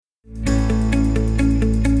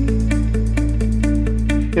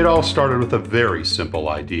It all started with a very simple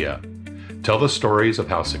idea. Tell the stories of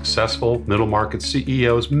how successful middle market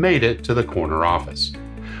CEOs made it to the corner office.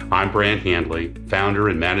 I'm Brant Handley, founder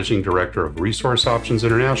and managing director of Resource Options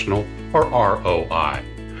International, or ROI.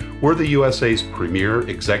 We're the USA's premier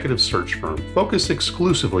executive search firm focused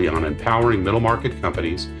exclusively on empowering middle market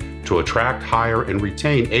companies to attract, hire, and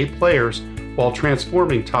retain A players while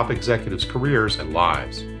transforming top executives' careers and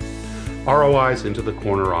lives. ROI's Into the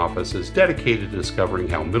Corner office is dedicated to discovering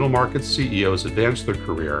how middle market CEOs advance their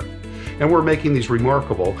career, and we're making these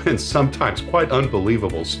remarkable and sometimes quite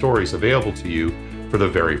unbelievable stories available to you for the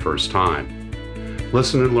very first time.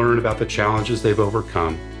 Listen and learn about the challenges they've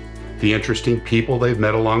overcome, the interesting people they've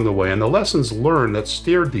met along the way, and the lessons learned that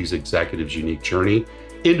steered these executives' unique journey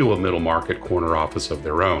into a middle market corner office of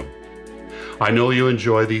their own. I know you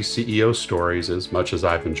enjoy these CEO stories as much as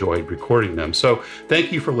I've enjoyed recording them, so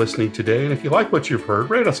thank you for listening today. And if you like what you've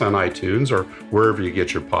heard, rate us on iTunes or wherever you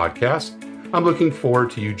get your podcasts. I'm looking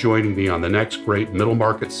forward to you joining me on the next great middle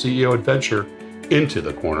market CEO adventure into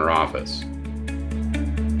the corner office.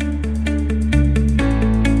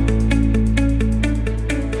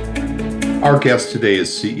 Our guest today is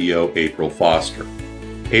CEO April Foster.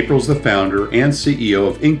 April's the founder and CEO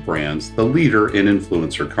of Ink Brands, the leader in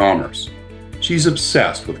influencer commerce. She's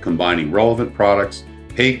obsessed with combining relevant products,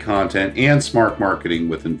 paid content, and smart marketing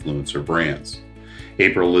with influencer brands.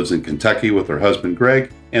 April lives in Kentucky with her husband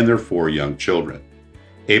Greg and their 4 young children.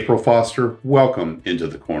 April Foster, welcome into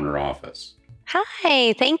the corner office.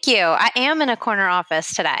 Hi, thank you. I am in a corner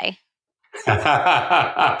office today.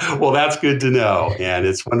 Well, that's good to know. And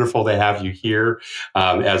it's wonderful to have you here.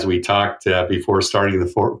 As we talked before starting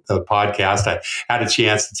the podcast, I had a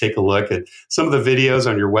chance to take a look at some of the videos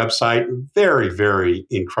on your website. Very, very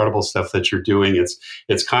incredible stuff that you're doing.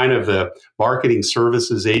 It's kind of the marketing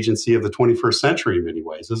services agency of the 21st century in many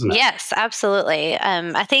ways, isn't it? Yes, absolutely.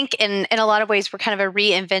 I think in a lot of ways, we're kind of a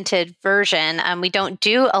reinvented version. We don't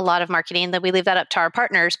do a lot of marketing, that we leave that up to our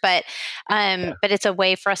partners, but it's a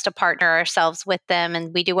way for us to partner ourselves with them,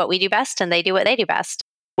 and we do what we do best and they do what they do best.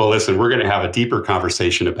 Well, listen, we're going to have a deeper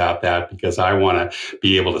conversation about that because I want to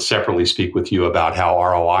be able to separately speak with you about how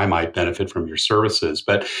ROI might benefit from your services.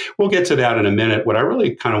 But we'll get to that in a minute. What I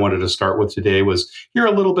really kind of wanted to start with today was hear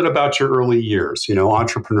a little bit about your early years. You know,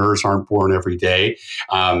 entrepreneurs aren't born every day.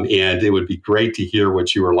 And it would be great to hear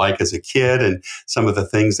what you were like as a kid and some of the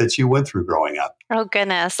things that you went through growing up. Oh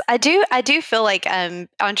goodness, I do feel like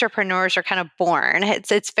entrepreneurs are kind of born.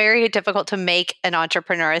 It's very difficult to make an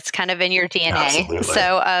entrepreneur. It's kind of in your DNA. Absolutely.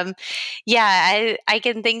 So I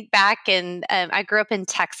can think back, and I grew up in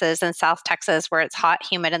Texas, in South Texas, where it's hot,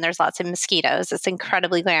 humid, and there's lots of mosquitoes. It's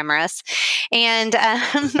incredibly glamorous, and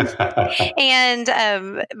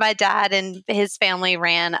my dad and his family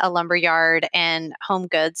ran a lumber yard and home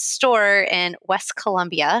goods store in West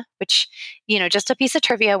Columbia, which, you know, just a piece of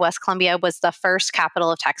trivia, West Columbia was the first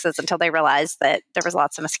capital of Texas until they realized that there was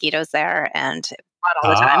lots of mosquitoes there and hot all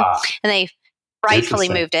the time. And they rightfully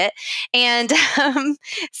moved it. And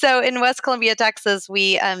so in West Columbia, Texas,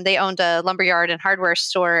 they owned a lumberyard and hardware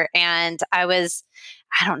store. And I was,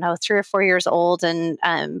 I don't know, 3 or 4 years old. And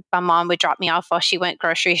my mom would drop me off while she went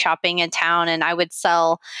grocery shopping in town. And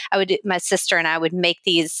my sister and I would make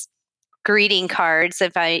these greeting cards,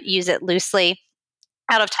 if I use it loosely,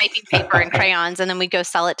 out of typing paper and crayons, and then we'd go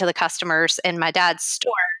sell it to the customers in my dad's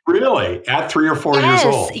store. Really? At 3 or 4 years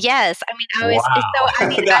old? Yes. I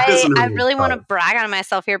mean, I really want to brag on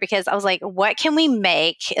myself here because I was like, what can we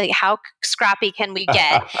make? Like, how scrappy can we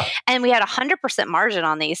get? And we had 100% margin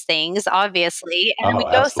on these things, obviously. And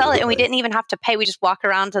we'd go sell it, and we didn't even have to pay. We just walk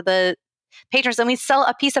around to the patrons and we sell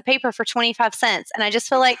a piece of paper for 25 cents. And I just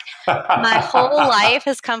feel like my whole life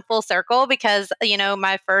has come full circle because, you know,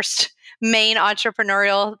 my first main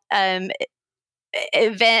entrepreneurial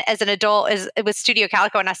event as an adult it was Studio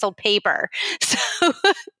Calico, and I sold paper. So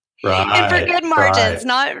right, and for good margins,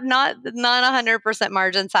 not 100%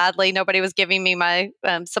 margin. Sadly, nobody was giving me my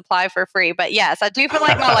supply for free. But yes, I do feel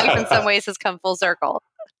like my life in some ways has come full circle.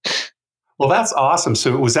 Well, that's awesome.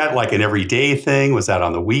 So was that like an everyday thing? Was that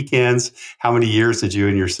on the weekends? How many years did you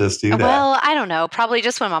and your sis do that? Well, I don't know. Probably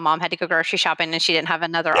just when my mom had to go grocery shopping and she didn't have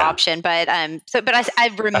another option. But I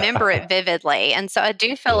remember it vividly. And so I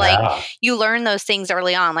do feel like you learn those things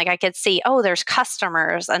early on. Like I could see, oh, there's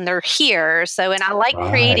customers and they're here. So, and I like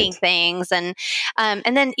creating things. And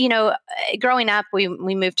then, you know, growing up, we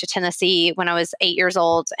moved to Tennessee when I was 8 years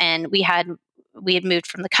old, and we had moved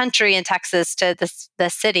from the country in Texas to the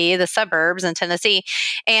city, the suburbs in Tennessee.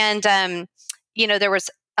 And, you know, there was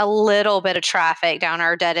a little bit of traffic down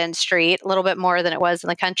our dead end street, a little bit more than it was in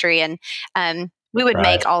the country. And we would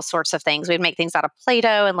Right. make all sorts of things. We'd make things out of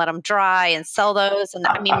Play-Doh and let them dry and sell those. And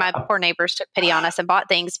I mean, my poor neighbors took pity on us and bought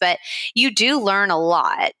things, but you do learn a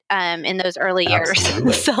lot in those early years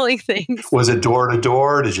Absolutely. selling things. Was it door to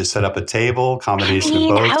door? Did you set up a table? Combination of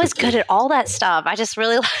both? I was good at all that stuff. I just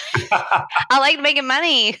really, I liked making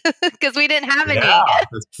money because we didn't have any.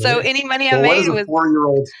 So any money I made what does was. a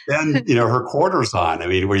 4-year-old spend, her quarters on? I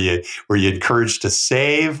mean, were you encouraged to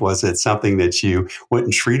save? Was it something that you went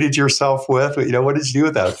and treated yourself with? What did you do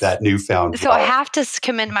with that newfound? So I have to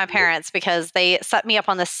commend my parents because they set me up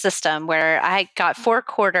on this system where I got 4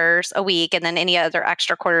 quarters a week and then any other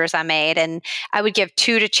extra quarters I made. And I would give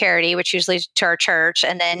 2 to charity, which usually to our church,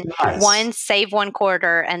 and then save 1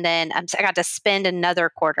 quarter. And then I got to spend another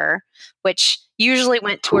quarter, which usually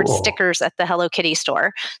went towards stickers at the Hello Kitty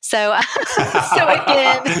store. So,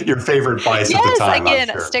 again, your favorite vice at the time. Yes,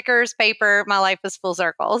 again, stickers, paper, my life is full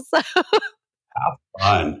circle. So.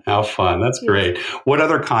 How fun. That's great. What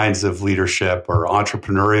other kinds of leadership or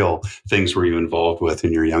entrepreneurial things were you involved with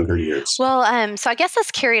in your younger years? Well, so I guess that's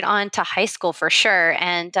carried on to high school for sure.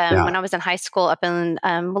 And when I was in high school up in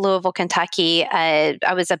Louisville, Kentucky, I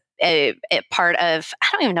was a part of, I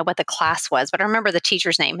don't even know what the class was, but I remember the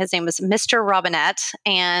teacher's name. His name was Mr. Robinette.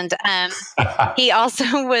 And he also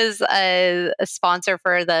was a sponsor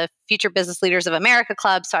for the Future Business Leaders of America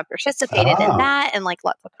Club. So I participated in that and like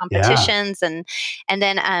lots of competitions. And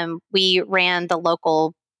then we ran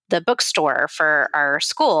the bookstore for our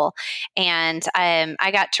school. And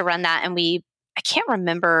I got to run that, and I can't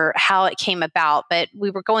remember how it came about, but we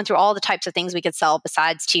were going through all the types of things we could sell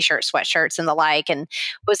besides t-shirts, sweatshirts, and the like, and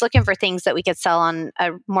was looking for things that we could sell on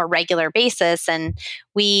a more regular basis. And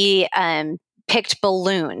we picked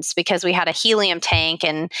balloons because we had a helium tank,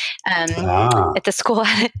 and at the school,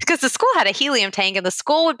 because the school had a helium tank, and the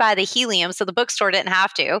school would buy the helium, so the bookstore didn't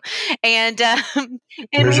have to. And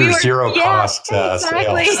there's your zero cost sales.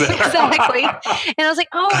 Exactly. And I was like,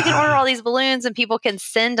 we can order all these balloons, and people can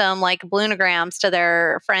send them like balloonograms to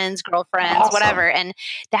their friends, girlfriends, whatever. And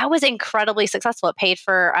that was incredibly successful. It paid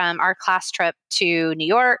for our class trip to New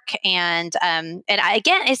York, and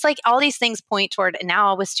again, it's like all these things point toward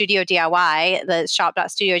now with Studio DIY. The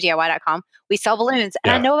shop.studiodiy.com, we sell balloons,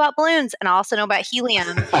 and I know about balloons, and I also know about helium,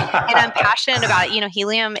 and I'm passionate about it.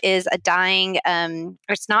 Helium is a dying,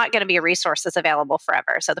 it's not going to be a resource that's available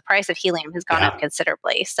forever. So the price of helium has gone up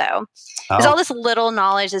considerably. So there's all this little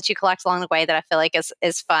knowledge that you collect along the way that I feel like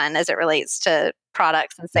is fun as it relates to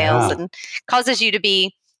products and sales and causes you to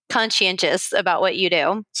be conscientious about what you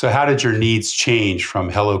do. So how did your needs change from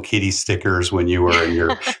Hello Kitty stickers when you were in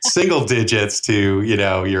your single digits to,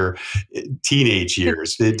 your teenage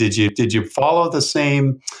years? Did you follow the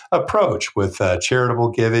same approach with charitable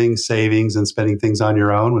giving, savings, and spending things on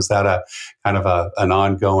your own? Was that a kind of an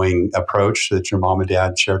ongoing approach that your mom and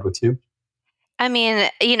dad shared with you? I mean,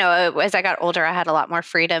 as I got older, I had a lot more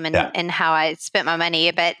freedom in how I spent my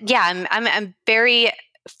money. But yeah, I'm very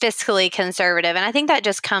fiscally conservative. And I think that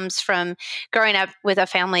just comes from growing up with a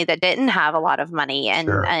family that didn't have a lot of money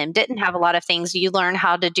and didn't have a lot of things. You learn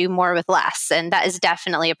how to do more with less. And that is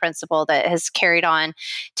definitely a principle that has carried on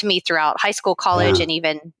to me throughout high school, college, and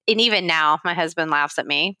even now. My husband laughs at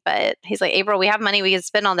me, but he's like, April, we have money we can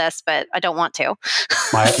spend on this, but I don't want to.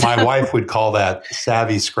 My wife would call that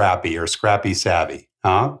savvy scrappy or scrappy savvy.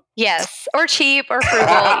 Huh? Yes, or cheap or frugal,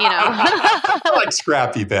 I like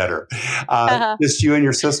scrappy better. Just you and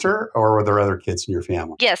your sister, or were there other kids in your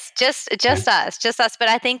family? Yes, just us. But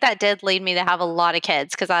I think that did lead me to have a lot of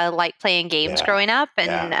kids because I like playing games growing up,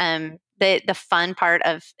 and the fun part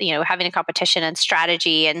of having a competition and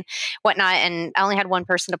strategy and whatnot. And I only had one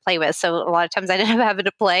person to play with, so a lot of times I didn't have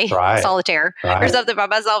to play solitaire or something by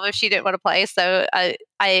myself if she didn't want to play. So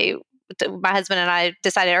my husband and I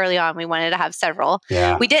decided early on we wanted to have several.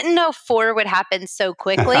 Yeah. We didn't know 4 would happen so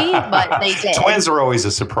quickly, but they did. Twins are always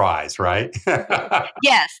a surprise, right?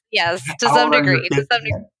 Yes, to some degree.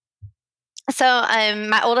 So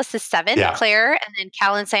my oldest is 7, Claire, and then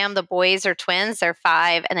Cal and Sam, the boys are twins. They're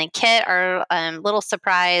 5, and then Kit, our little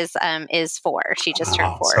surprise, is 4. She just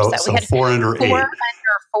turned 4. So we had 4 under 8. 4 under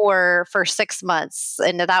 4 for 6 months,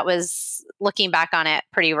 and that was, looking back on it,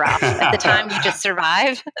 pretty rough. At the time, you just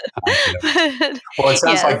survive. Well, it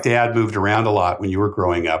sounds like Dad moved around a lot when you were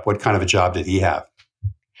growing up. What kind of a job did he have?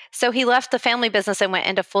 So he left the family business and went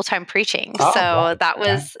into full-time preaching. That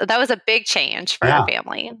was a big change for our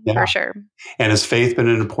family, for sure. And has faith been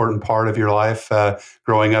an important part of your life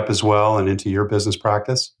growing up as well and into your business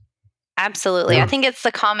practice? Absolutely. Yeah. I think it's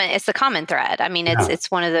the common thread. I mean, Yeah.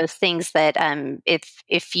 it's one of those things that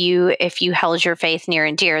if you held your faith near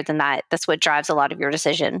and dear, then that's what drives a lot of your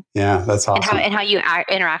decision Yeah, that's awesome. and how you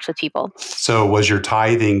interact with people. So, was your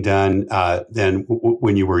tithing done then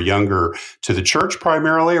when you were younger to the church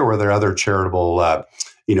primarily, or were there other charitable,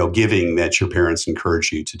 giving that your parents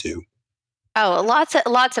encouraged you to do? Oh, lots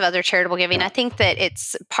of other charitable giving. Yeah. I think that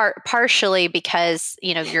it's partially because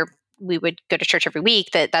we would go to church every week.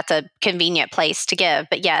 That's a convenient place to give.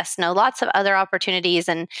 But yes, no, lots of other opportunities.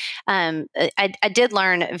 And I did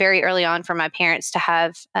learn very early on from my parents to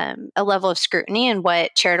have a level of scrutiny in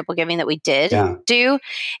what charitable giving that we did Yeah. do.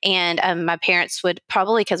 And my parents would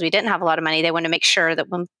probably, because we didn't have a lot of money, they wanted to make sure that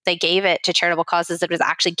when they gave it to charitable causes, it was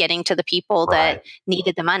actually getting to the people that Right.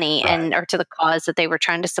 needed the money Right. or to the cause that they were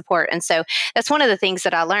trying to support. And so that's one of the things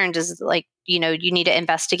that I learned is like, you need to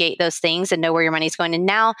investigate those things and know where your money's going. And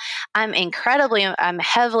now I'm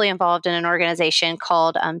heavily involved in an organization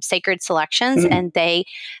called Sacred Selections, Mm, and they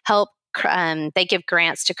help, they give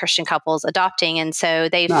grants to Christian couples adopting. And so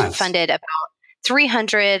they've nice. funded about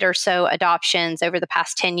 300 or so adoptions over the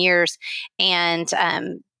past 10 years. And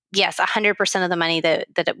yes, 100% of the money that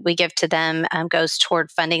we give to them goes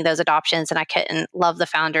toward funding those adoptions. And I couldn't love the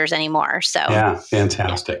founders anymore. So, Yeah, yeah.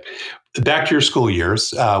 fantastic. Back to your school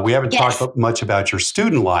years, we haven't Yes. talked much about your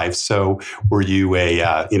student life. So, were you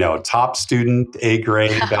a top student, A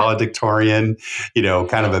grade, valedictorian,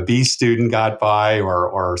 kind of a B student, got by,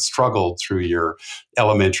 or struggled through your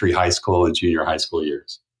elementary, high school, and junior high school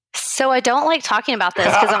years? So I don't like talking about this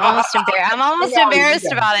because I'm almost embarrassed. I'm almost You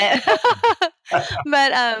embarrassed about it.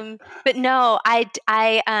 But no,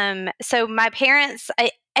 so my parents,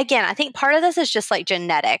 again, I think part of this is just like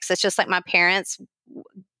genetics. It's just like my parents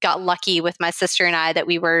got lucky with my sister and I that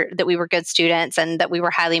we were good students and that we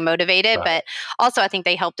were highly motivated. Right. But also I think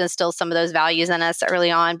they helped instill some of those values in us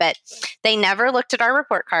early on. But they never looked at our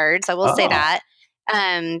report cards. I will say Oh, that.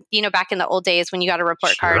 Back in the old days when you got a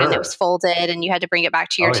report card and it was sure. folded and you had to bring it back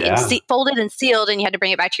to your Oh, yeah. folded and sealed and you had to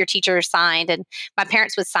bring it back to your teacher signed, and my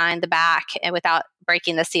parents would sign the back and without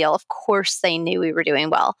breaking the seal. Of course they knew we were doing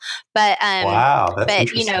well. But Wow, that's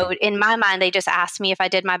interesting. in my mind they just asked me if I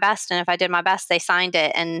did my best, and if I did my best they signed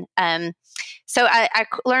it. And so I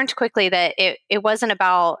learned quickly that it wasn't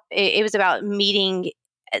about it was about meeting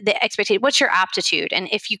the expectation. What's your aptitude? And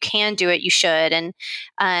if you can do it, you should. And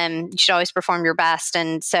you should always perform your best.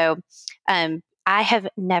 And so I have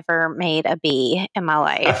never made a B in my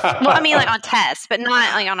life. Well, I mean, like on tests, but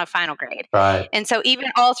not like on a final grade. Right. And so even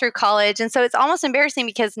all through college. And so it's almost embarrassing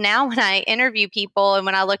because now when I interview people and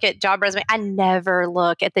when I look at job resume, I never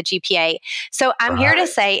look at the GPA. So I'm here to Right.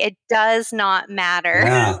 say it does not matter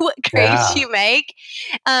Yeah. what grades Yeah. you make,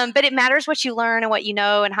 but it matters what you learn and what you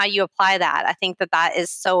know and how you apply that. I think that is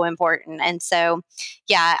so important. And so,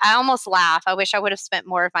 yeah, I almost laugh. I wish I would have spent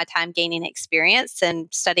more of my time gaining experience and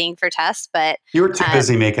studying for tests, but You were too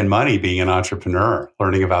busy making money being an entrepreneur,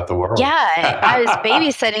 learning about the world. yeah, I was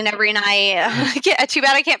babysitting every night. Too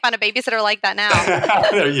bad I can't find a babysitter like that now.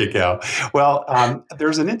 There you go. Well,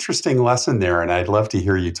 there's an interesting lesson there, and I'd love to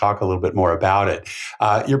hear you talk a little bit more about it.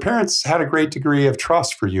 Your parents had a great degree of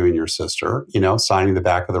trust for you and your sister, signing the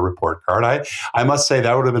back of the report card. I must say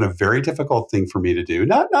that would have been a very difficult thing for me to do,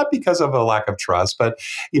 not because of a lack of trust, but,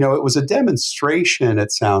 it was a demonstration,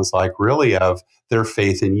 it sounds like, really, of their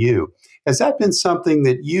faith in you. Has that been something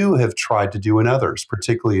that you have tried to do in others,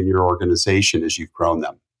 particularly in your organization as you've grown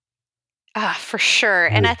them? For sure.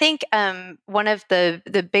 And I think one of the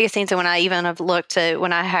biggest things, and when I even have looked to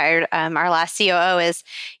when I hired our last COO is,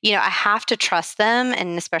 I have to trust them,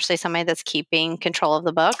 and especially somebody that's keeping control of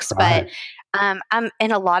the books. But Right. I'm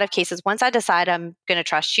in a lot of cases, once I decide I'm going to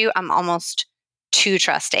trust you, I'm almost too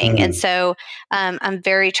trusting. And Mm, so I'm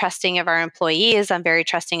very trusting of our employees. I'm very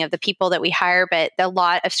trusting of the people that we hire, but a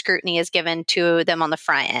lot of scrutiny is given to them on the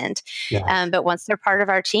front end. yeah. But once they're part of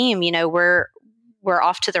our team, we're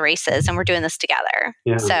off to the races and we're doing this together.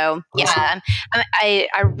 Yeah. So Awesome. yeah,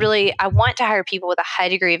 I want to hire people with a high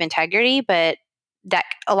degree of integrity, but that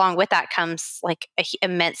along with that comes like a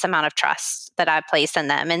immense amount of trust that I place in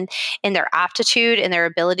them and in their aptitude and their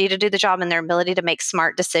ability to do the job and their ability to make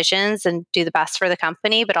smart decisions and do the best for the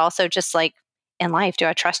company, but also just like in life, do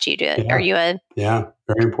I trust you? Are Yeah. you a Yeah.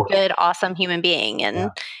 Very important. good, awesome human being? Yeah.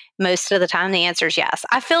 And most of the time, the answer is yes.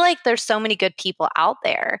 I feel like there's so many good people out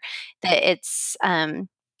there that it's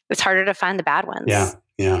harder to find the bad Yeah. ones.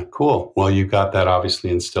 Yeah. Cool. Well, you got that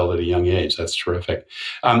obviously instilled at a young age. That's terrific.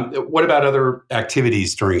 What about other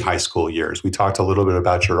activities during high school years? We talked a little bit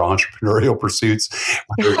about your entrepreneurial pursuits,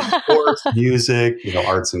 whether it's sports, music,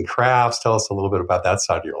 arts and crafts. Tell us a little bit about that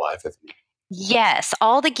side of your life. If you Yes,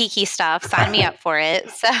 all the geeky stuff. Sign me up for it.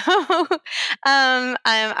 So,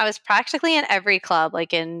 I was practically in every club,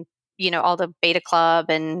 like in all the beta club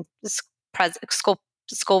and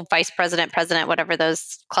school vice president, president, whatever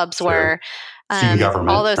those clubs Sure. were. Student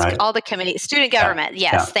government, right? All the committee, student Yeah. government.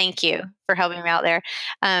 Yes, thank you for helping me out there.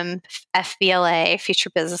 FBLA, Future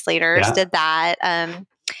Business Leaders, Yeah. did that.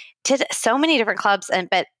 Did so many different clubs,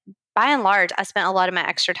 but by and large, I spent a lot of my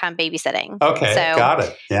extra time babysitting. Okay, So got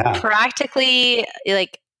it. Yeah. practically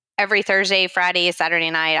like every Thursday, Friday, Saturday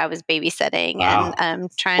night, I was babysitting Wow. and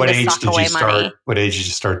trying What to age sock did away you start? money. What age did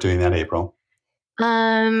you start doing that, April?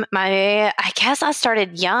 I guess I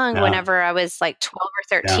started young Yeah. whenever I was like 12 or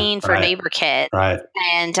 13 for right. Neighbor Kid. Right.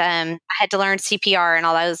 And I had to learn CPR and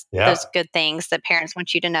all those Yeah. good things that parents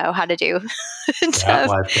want you to know how to do. and, Yeah,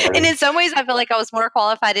 lifeguarding. in some ways, I feel like I was more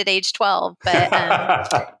qualified at age 12, but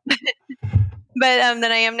than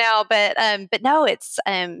I am now. But no, it's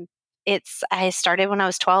I started when I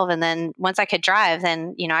was 12, and then once I could drive,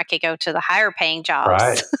 then I could go to the higher paying jobs.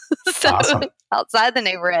 Right. So Awesome. outside the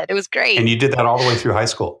neighborhood, it was great. And you did that all the way through high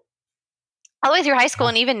school? All the way through high school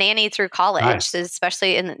and even nanny through college, Nice.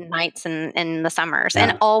 especially in the nights and in the summers. Yeah.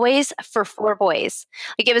 And always for 4 boys.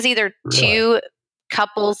 Like it was either Really? 2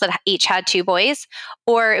 couples that each had 2 boys,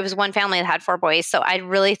 or it was one family that had 4 boys. So I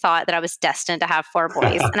really thought that I was destined to have 4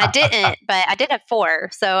 boys. And I didn't, but I did have 4.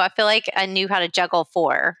 So I feel like I knew how to juggle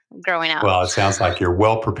 4 growing up. Well, it sounds like you're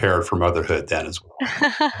well prepared for motherhood then as well.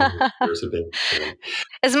 There's a big thing.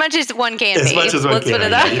 As much as one can As be. much as one Let's can. put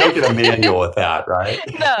it Yeah. that You don't get a manual with that, right?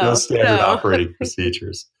 No, standard no. operating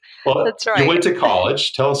procedures. Well, That's You right. went to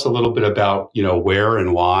college. Tell us a little bit about, where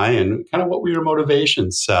and why, and kind of what were your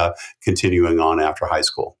motivations continuing on after high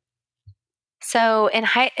school? So in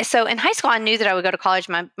high school, I knew that I would go to college.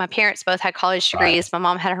 My parents both had college degrees. Right. My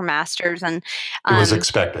mom had her master's, and It was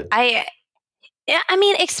expected. I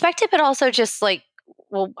mean, expected, but also just like,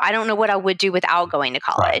 well, I don't know what I would do without going to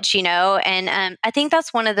college, And I think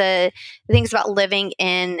that's one of the things about living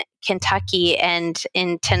in Kentucky and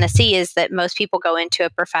in Tennessee is that most people go into a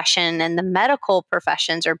profession, and the medical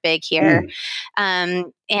professions are big here.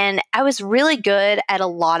 And I was really good at a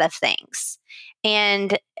lot of things.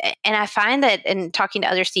 And I find that in talking to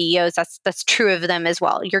other CEOs, that's true of them as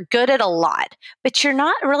well. You're good at a lot, but you're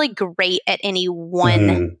not really great at any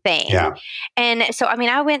one thing. Yeah. And so, I mean,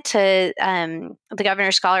 I went to the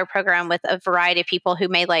Governor's Scholar Program with a variety of people who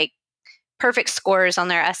made like perfect scores on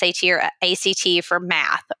their SAT or ACT for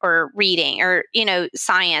math or reading or,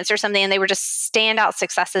 science or something. And they were just standout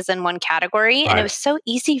successes in one category. Right. And it was so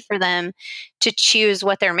easy for them to choose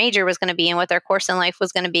what their major was going to be and what their course in life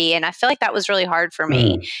was going to be. And I feel like that was really hard for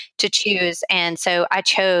me to choose. And so I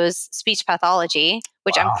chose speech pathology,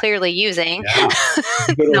 which I'm clearly using. Yeah.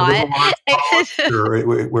 Not.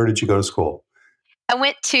 Where did you go to school? I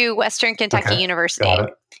went to Western Kentucky University. Got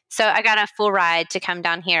it. So I got a full ride to come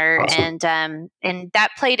down here, Awesome. and that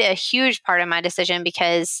played a huge part of my decision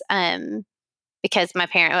because my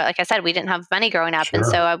parents, like I said, we didn't have money growing up, and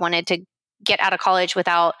Sure. so I wanted to get out of college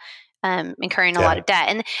without incurring a lot of debt.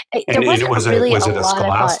 And there And wasn't was really it a lot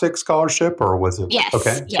Scholastic scholarship or was it? Yes,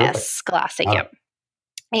 Okay. yes, Scholastic. Got Yep.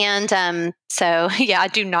 And so I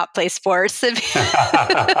do not play sports.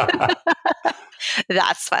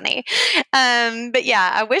 That's funny. But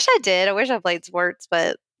yeah, I wish I did. I wish I played sports,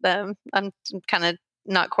 but I'm kind of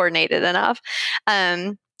not coordinated enough.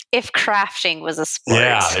 If crafting was a sport,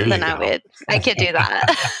 then I could do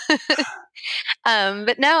that.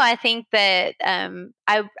 But no, I think that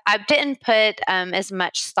I didn't put as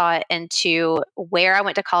much thought into where I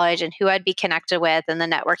went to college and who I'd be connected with and the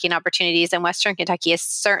networking opportunities. And Western Kentucky is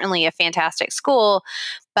certainly a fantastic school,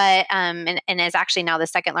 but and is actually now the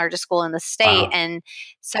second largest school in the state. Wow. And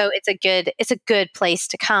so it's a good place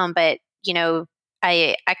to come. But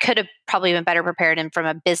I could have probably been better prepared and from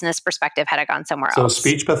a business perspective had I gone somewhere else. So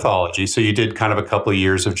speech pathology. So you did kind of a couple of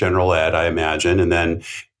years of general ed, I imagine, and then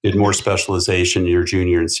did more specialization in your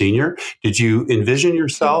junior and senior. Did you envision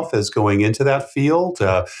yourself as going into that field,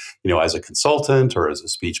 as a consultant or as a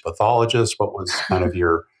speech pathologist? What was kind of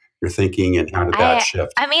your thinking and how did that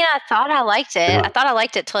shift? I mean, I thought I liked it. Yeah. I thought I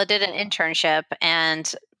liked it till I did an internship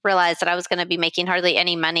and realized that I was going to be making hardly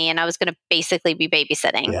any money and I was going to basically be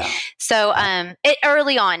babysitting. Yeah. So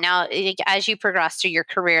early on, now as you progress through your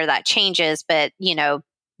career, that changes. But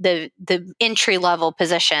the entry level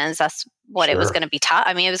positions, that's what it was going to be tough.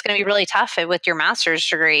 I mean, it was going to be really tough with your master's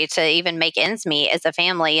degree to even make ends meet as a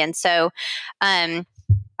family. And so I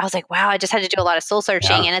I was like, wow, I just had to do a lot of soul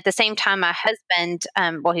searching. Yeah. And at the same time, my husband,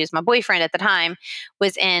 well, he was my boyfriend at the time,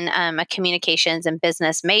 was in a communications and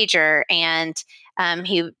business major. And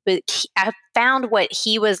I found what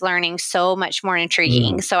he was learning so much more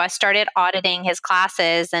intriguing. Mm. So I started auditing his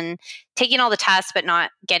classes and taking all the tests, but not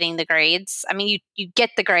getting the grades. I mean, you get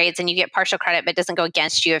the grades and you get partial credit, but it doesn't go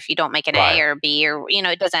against you if you don't make an Right. A or a B, or,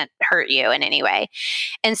 it doesn't hurt you in any way.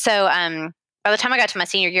 And so, by the time I got to my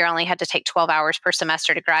senior year, I only had to take 12 hours per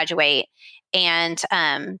semester to graduate. And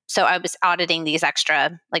so I was auditing these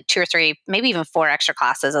extra, like 2 or 3, maybe even 4 extra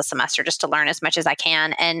classes a semester just to learn as much as I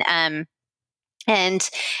can. And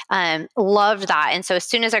loved that. And so as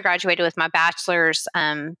soon as I graduated with my bachelor's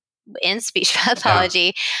in speech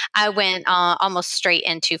pathology, I went almost straight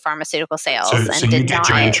into pharmaceutical sales So and you did did your not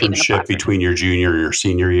even apply internship between your junior and your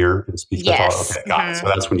senior year in speech pathology? Yes. Okay, got it. So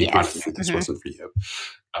that's when you kind of Yes. knew this wasn't for you.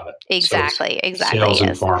 Got it. Exactly. Sales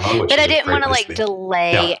and Yes. pharma, which But is I a didn't great want to place to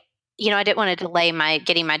like be. Yeah. delay, I didn't want to delay my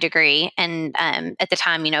getting my degree. And at the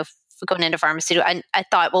time, going into pharmaceutical, I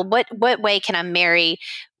thought, well, what way can I marry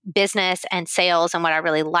business and sales and what I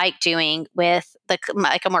really like doing with like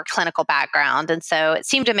a more clinical background? And so it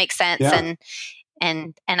seemed to make sense. Yeah.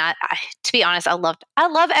 And I, to be honest, I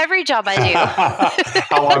love every job I do.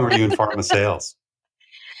 How long were you in pharma sales?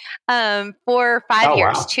 For 5 Oh,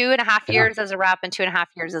 years, wow. 2.5 Yeah. years as a rep and 2.5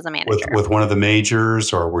 years as a manager. With one of the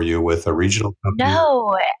majors, or were you with a regional company?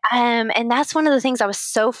 No. And that's one of the things I was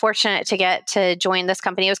so fortunate to get to join this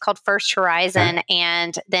company. It was called First Horizon. Okay.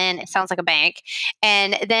 And then it sounds like a bank.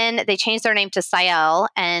 And then they changed their name to Sael.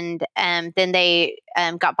 And then they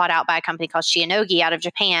got bought out by a company called Shionogi out of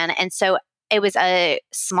Japan. And so it was a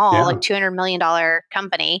small, Yeah. like $200 million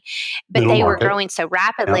company, but Middle they were market. growing so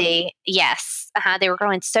rapidly. Yes. They were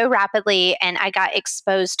growing so rapidly. And I got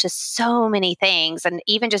exposed to so many things. And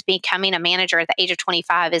even just becoming a manager at the age of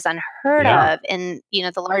 25 is unheard Yeah. of in,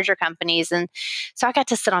 the larger companies. And so I got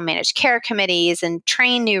to sit on managed care committees and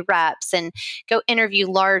train new reps and go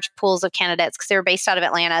interview large pools of candidates because they were based out of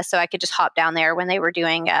Atlanta. So I could just hop down there when they were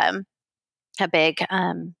doing a big,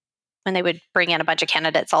 when they would bring in a bunch of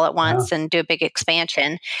candidates all at once and do a big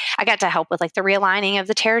expansion. I got to help with like the realigning of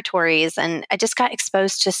the territories. And I just got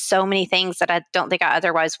exposed to so many things that I don't think I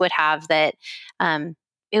otherwise would have, that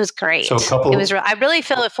it was great. So I really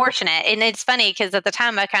feel fortunate. And it's funny because at the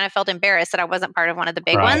time I kind of felt embarrassed that I wasn't part of one of the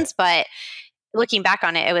big Right. ones, but looking back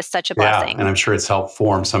on it, it was such a blessing. And I'm sure it's helped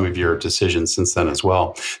form some of your decisions since then as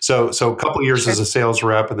well. So a couple of years Sure. as a sales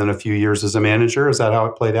rep and then a few years as a manager. Is that how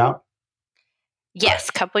it played out? Yes,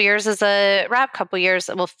 a couple years as a rep, couple years,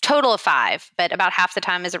 well, total of 5, but about half the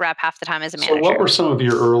time as a rep, half the time as a manager. So what were some of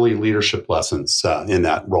your early leadership lessons in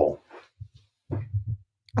that role?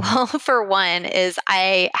 Well, for one is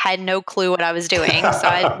I had no clue what I was doing, so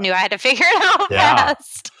I knew I had to figure it out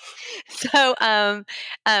fast. So,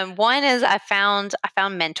 one is I found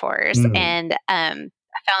mentors, and I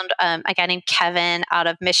found a guy named Kevin out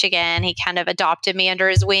of Michigan. He kind of adopted me under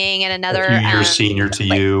his wing, and another a few years senior to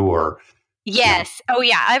you, or yes, oh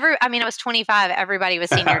yeah. I was 25. Everybody was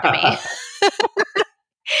senior to me.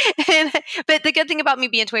 But the good thing about me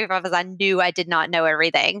being 25 is I knew I did not know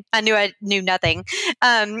everything. I knew I knew nothing.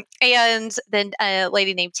 And then a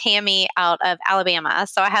lady named Tammy out of Alabama.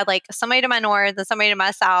 So I had like somebody to my north and somebody to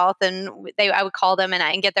my south, and I would call them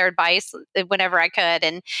and get their advice whenever I could.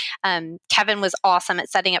 And Kevin was awesome at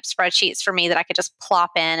setting up spreadsheets for me that I could just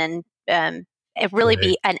plop in and it really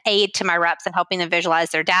be an aid to my reps and helping them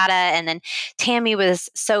visualize their data. And then Tammy was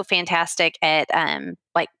so fantastic at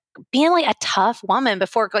like being like a tough woman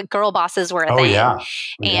before like girl bosses were a thing.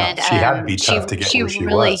 And she had to be tough to get where she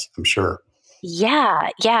was, I'm sure. Yeah.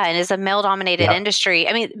 And it's a male dominated industry.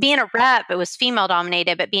 I mean, being a rep, it was female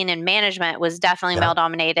dominated, but being in management was definitely male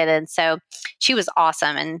dominated. And so she was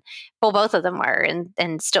awesome. And well, both of them were,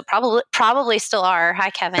 and still probably still are.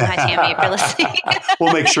 Hi, Kevin. Hi, Tammy, if you're listening.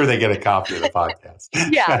 We'll make sure they get a copy of the podcast.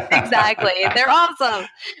 Yeah, exactly. They're awesome.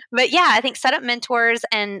 But yeah, I think set up mentors,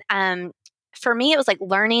 and for me, it was like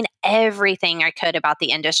learning everything I could about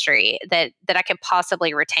the industry that I could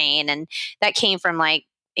possibly retain. And that came from like,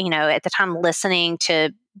 at the time listening to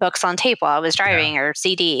books on tape while I was driving or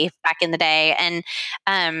CD back in the day,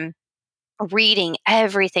 and reading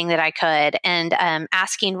everything that I could, and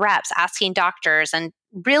asking reps, asking doctors, and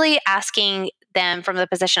really asking them from the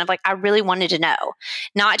position of like, I really wanted to know,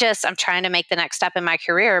 not just I'm trying to make the next step in my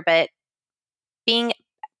career, but being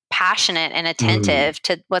passionate and attentive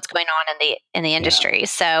to what's going on in the industry.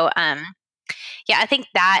 So, I think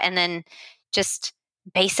that, and then just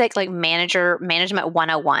basic like management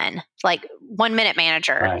 101, like 1 minute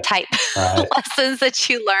manager type lessons that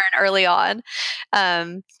you learn early on.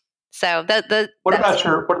 So What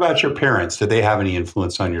about your parents? Did they have any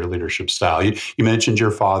influence on your leadership style? You mentioned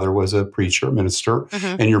your father was a preacher, minister,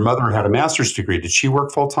 Mhm. and your mother had a master's degree. Did she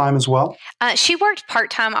work full time as well? She worked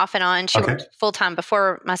part-time off and on. She Okay. worked full-time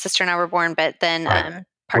before my sister and I were born, but then Right. What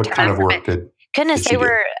part-time kind of after. But work goodness, did they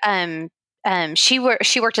she do? were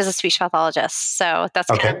she worked as a speech pathologist. So that's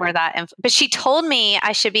kind Okay. of where but she told me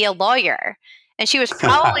I should be a lawyer. And she was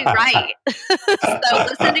probably right. So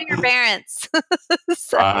listen to your parents.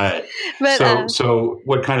 So, Right. but So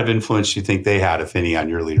what kind of influence do you think they had, if any, on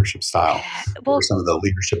your leadership style? What were well, some of the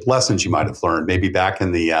leadership lessons you might have learned, maybe back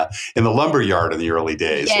in the lumber yard in the early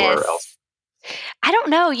days, or else? yes. I don't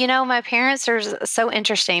know. My parents are so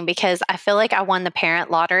interesting because I feel like I won the parent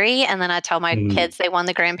lottery, and then I tell my Mm, kids they won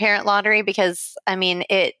the grandparent lottery because I mean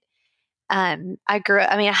it.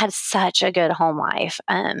 I had such a good home life.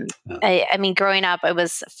 yeah. I mean, growing up, it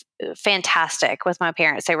was fantastic with my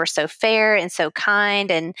parents. They were so fair and so kind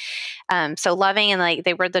and so loving, and like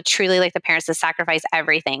they were truly like the parents that sacrifice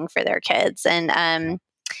everything for their kids. And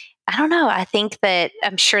I don't know. I think that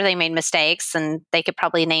I'm sure they made mistakes, and they could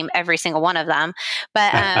probably name every single one of them.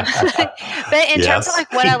 But but in terms of Yes.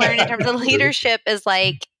 like what I learned in terms of leadership is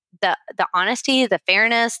like the honesty, the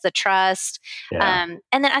fairness, the trust, Yeah.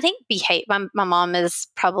 and then I think behave. My mom is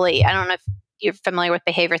probably, I don't know if you're familiar with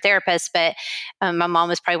behavior therapists, but my mom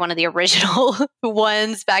was probably one of the original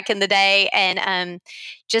ones back in the day, and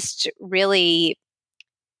just really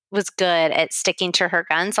was good at sticking to her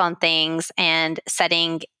guns on things and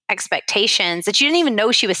setting expectations that you didn't even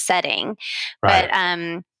know she was setting. But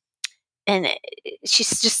Right. and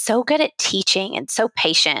she's just so good at teaching and so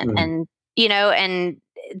patient, Mm, and and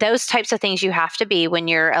those types of things you have to be when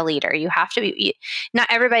you're a leader. You have to be. Not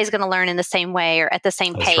everybody's going to learn in the same way or at the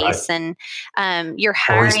same that's right. pace, and you're Or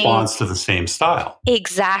hiring responds to the same style.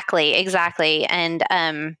 exactly, and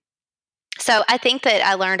so I think that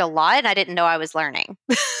I learned a lot, and I didn't know I was learning,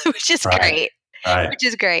 which is Right. great. Right. Which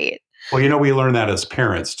is great. Well, we learn that as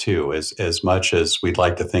parents too, as much as we'd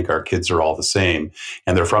like to think our kids are all the same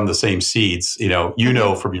and they're from the same seeds.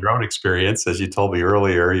 Mhm. From your own experience, as you told me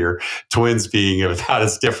earlier, your twins being about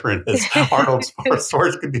as different as Arnold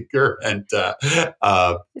Schwarzenegger and Danny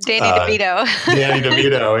uh, DeVito. Danny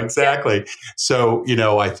DeVito, Yeah. exactly. So,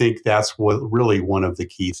 I think that's what really one of the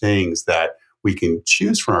key things that we can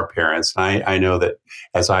choose from our parents. I know that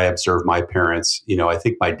as I observe my parents, I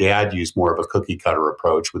think my dad used more of a cookie cutter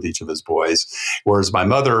approach with each of his boys, whereas my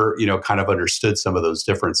mother, kind of understood some of those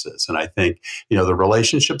differences. And I think, the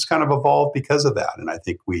relationships kind of evolved because of that. And I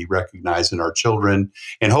think we recognize in our children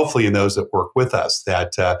and hopefully in those that work with us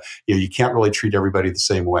that, you can't really treat everybody the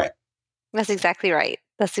same way. That's exactly right.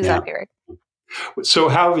 That's Yeah. exactly right. So,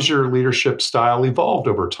 how has your leadership style evolved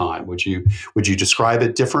over time? Would you describe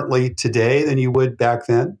it differently today than you would back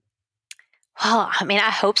then? Well, I mean,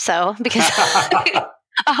 I hope so because I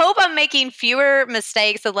hope I'm making fewer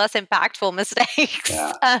mistakes and less impactful mistakes.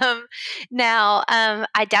 Yeah. Now,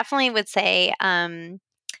 I definitely would say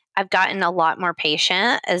I've gotten a lot more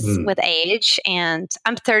patient as Mm, with age, and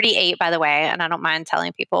I'm 38, by the way, and I don't mind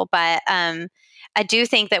telling people, but I do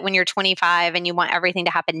think that when you're 25 and you want everything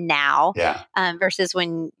to happen now, yeah. versus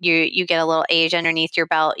when you get a little age underneath your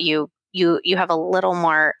belt, you have a little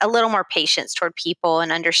more patience toward people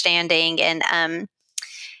and understanding. And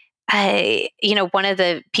one of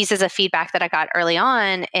the pieces of feedback that I got early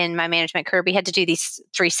on in my management career, we had to do these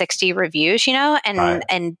 360 reviews, Right.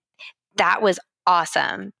 and that was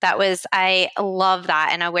awesome. I love that.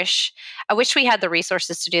 And I wish we had the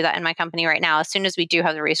resources to do that in my company right now. As soon as we do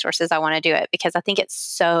have the resources, I want to do it because I think it's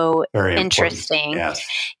so Very important. interesting. Yes.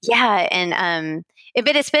 Yeah. And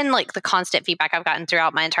but it's been like the constant feedback I've gotten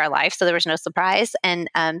throughout my entire life. So there was no surprise. And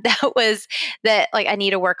that was that like I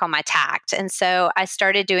need to work on my tact. And so I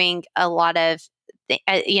started doing a lot of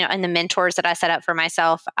and the mentors that I set up for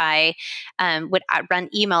myself, I'd run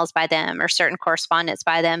emails by them or certain correspondence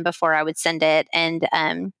by them before I would send it, and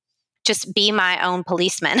just be my own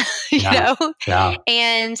policeman, Yeah. Yeah.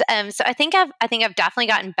 And so I think I've definitely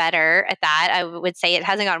gotten better at that. I would say it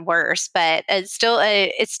hasn't gotten worse, but it's still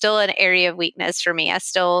an area of weakness for me. I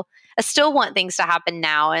still want things to happen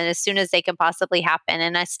now and as soon as they can possibly happen,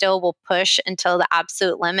 and I still will push until the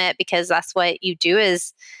absolute limit because that's what you do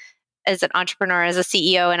as an entrepreneur, as a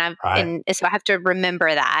CEO, and Right. so I have to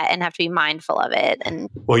remember that and have to be mindful of it. And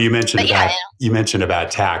Well, you mentioned but yeah, about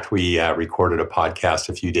tact. We recorded a podcast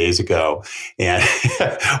a few days ago, and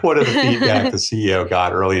one of the feedback the CEO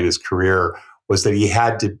got early in his career was that he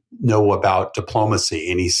had to know about diplomacy,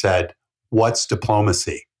 and he said, "What's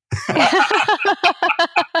diplomacy?"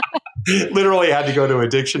 Literally had to go to a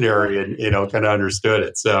dictionary and, kind of understood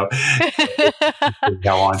it. So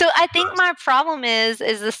go on. So I think my problem is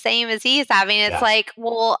the same as he's having. It's Yeah. like,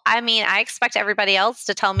 well, I mean, I expect everybody else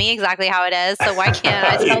to tell me exactly how it is, so why can't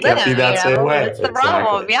I You tell can't be them? that same way. What's the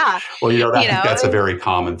problem? Exactly. Yeah, Well, I you think that's a know. very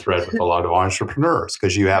common thread with a lot of entrepreneurs,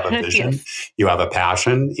 because you have a vision, Yes. you have a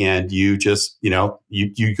passion, and you just,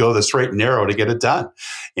 you go the straight and narrow to get it done.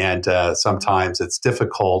 And sometimes it's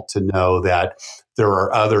difficult to know that there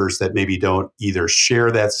are others that maybe don't either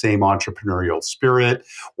share that same entrepreneurial spirit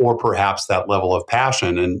or perhaps that level of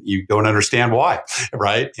passion, and you don't understand why,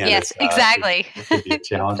 right? And Yes, exactly. it can be a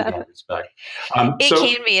challenge in that respect. It So,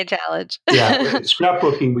 can be a challenge. yeah,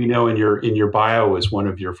 scrapbooking, we know in your bio is one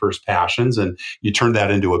of your first passions, and you turned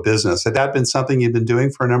that into a business. Had that been something you've been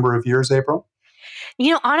doing for a number of years, April?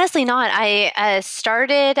 Honestly, not. I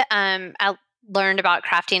started. I learned about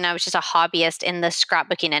crafting. I was just a hobbyist in the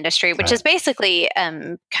scrapbooking industry, which Okay. is basically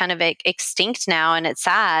kind of extinct now, and it's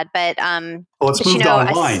sad. But Well, it's but moved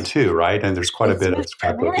online too, right? And there's quite a it's bit of moved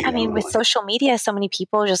online. scrapbooking I mean, with online. social media, so many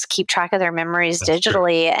people just keep track of their memories That's true.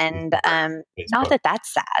 digitally, and not Facebook. that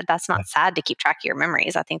that's sad. That's not sad to keep track of your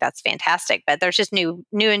memories. I think that's fantastic. But there's just new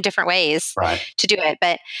and different ways Right. to do it.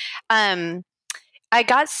 But I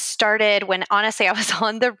got started when honestly I was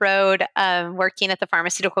on the road working at the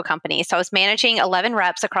pharmaceutical company. So I was managing 11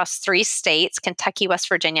 reps across 3 states, Kentucky, West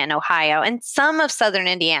Virginia, and Ohio, and some of Southern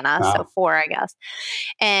Indiana. Wow. So 4, I guess.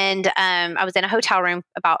 And I was in a hotel room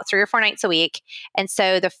about 3 or 4 nights a week. And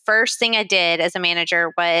so the first thing I did as a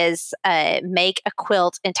manager was make a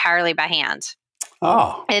quilt entirely by hand.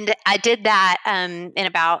 Oh. And I did that in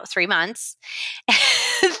about 3 months.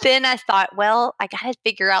 Then I thought, well, I got to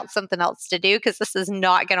figure out something else to do because this is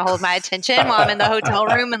not going to hold my attention while I'm in the hotel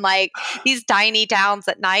room and like these tiny towns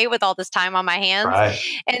at night with all this time on my hands. Right.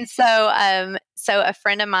 And so a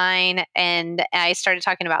friend of mine and I started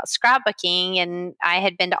talking about scrapbooking, and I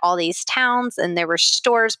had been to all these towns and there were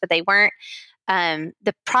stores, but they weren't.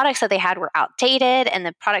 The products that they had were outdated, and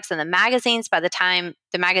the products in the magazines, by the time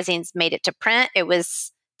the magazines made it to print,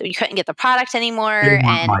 you couldn't get the product anymore. They weren't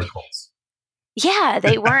And Michaels. yeah,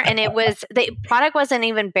 they weren't. And the product wasn't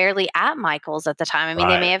even barely at Michael's at the time. I mean,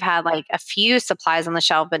 Right. they may have had like a few supplies on the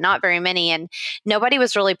shelf, but not very many. And nobody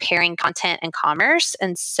was really pairing content and commerce.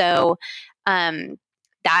 And so,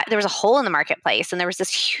 that there was a hole in the marketplace, and there was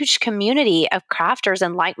this huge community of crafters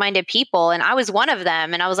and like-minded people, and I was one of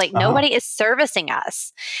them, and I was like, nobody is servicing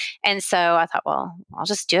us. And so I thought, well, I'll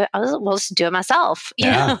just do it. We'll just do it myself.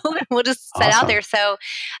 Yeah. We'll just set out Awesome. there. So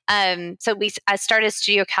I started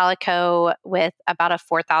Studio Calico with about a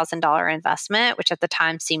 $4,000 investment, which at the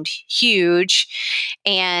time seemed huge,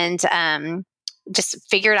 and just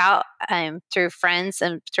figured out through friends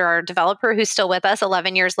and through our developer who's still with us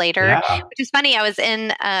 11 years later. Yeah. Which is funny. I was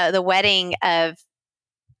in a wedding,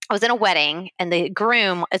 and the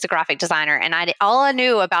groom is a graphic designer, and all I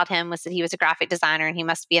knew about him was that he was a graphic designer, and he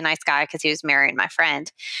must be a nice guy because he was marrying my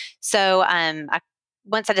friend. So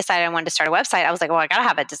once I decided I wanted to start a website, I was like, well, I got to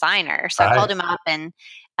have a designer. So I called him up, and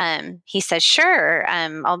he said, sure,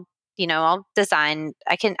 I'll design.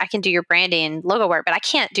 I can do your branding and logo work, but I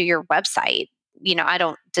can't do your website. I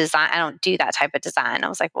don't do that type of design. I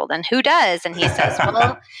was like, well, then who does? And he says,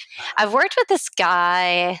 well, I've worked with this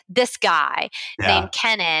guy Yeah. named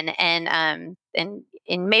Kenan, and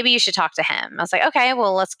maybe you should talk to him. I was like, okay,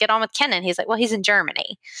 well, let's get on with Kenan. He's like, well, he's in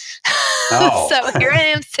Germany. Oh. So here I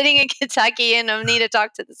am sitting in Kentucky, and I need to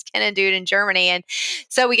talk to this Kenan dude in Germany. And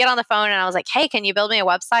so we get on the phone, and I was like, hey, can you build me a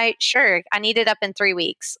website? Sure. I need it up in 3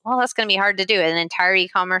 weeks. Well, that's going to be hard to do. An entire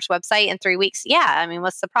e-commerce website in 3 weeks. Yeah. I mean,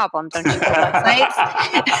 what's the problem? Don't you build websites?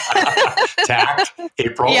 Tact.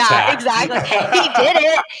 April. Yeah, tact. exactly.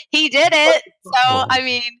 He did it. So, I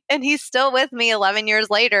mean, and he's still with me 11 years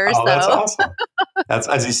later. Oh, so that's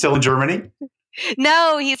awesome. Is he still in Germany?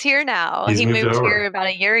 No, he's here now. He's He moved moved over. here about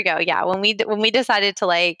a year ago. Yeah, when we decided to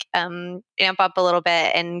amp up a little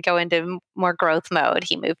bit and go into more growth mode,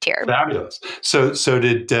 he moved here. Fabulous. So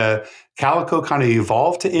did Calico kind of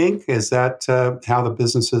evolve to Inc.? Is that how the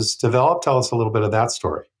business has developed? Tell us a little bit of that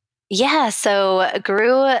story. Yeah, so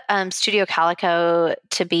grew Studio Calico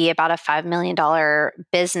to be about a $5 million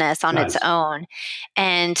business on its own,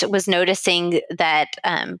 and was noticing that,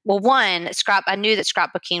 I knew that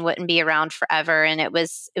scrapbooking wouldn't be around forever, and it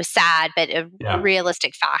was sad, but a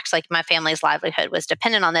realistic fact. Like my family's livelihood was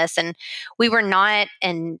dependent on this, and we were not.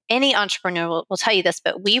 And any entrepreneur will tell you this,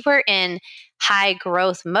 but we were in high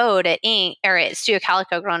growth mode at Inc. or at Studio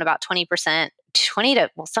Calico, growing about 20%. 20 to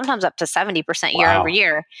sometimes up to 70% year over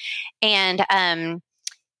year. And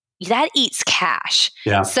that eats cash.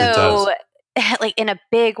 Yeah. So like in a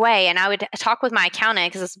big way. And I would talk with my accountant,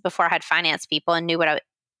 because this was before I had finance people and knew what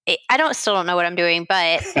I still don't know what I'm doing,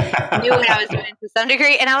 but knew what I was doing to some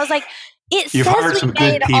degree. And I was like, You've hired some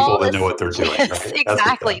good people that know what they're doing, Yes, right?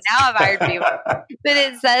 exactly. Now I've hired people. But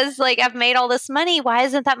it says like, I've made all this money. Why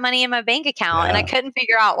isn't that money in my bank account? And I couldn't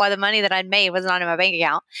figure out why the money that I'd made was not in my bank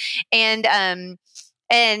account. And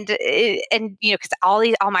because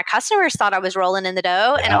all my customers thought I was rolling in the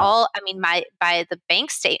dough, and by the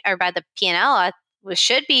bank state or by the P&L, I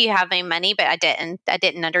should be having money, but I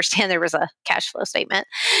didn't understand there was a cash flow statement.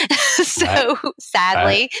 So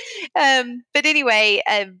sadly, but anyway,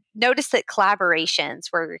 noticed that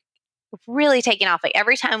collaborations were really taking off. Like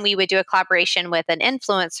every time we would do a collaboration with an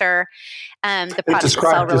influencer, the product would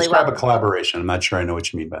sell really well. Describe a collaboration. I'm not sure I know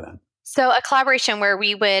what you mean by that. So a collaboration where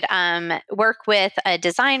we would work with a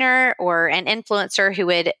designer or an influencer who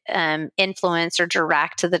would influence or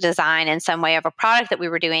direct the design in some way of a product that we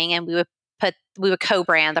were doing, and we would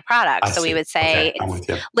co-brand the product. So we would say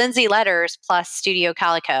it's Lindsay Letters plus Studio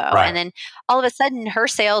Calico. Right. And then all of a sudden her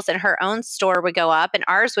sales in her own store would go up and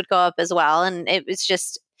ours would go up as well. And it was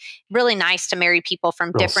just really nice to marry people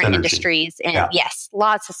from different industries. And yes,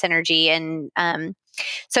 lots of synergy. And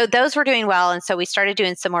so those were doing well. And so we started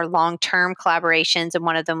doing some more long-term collaborations. And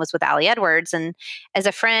one of them was with Ali Edwards. And as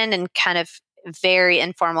a friend and kind of very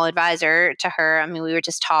informal advisor to her, I mean, we would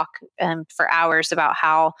just talk for hours about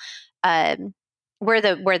how where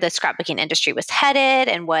the scrapbooking industry was headed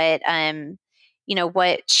and what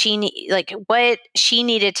she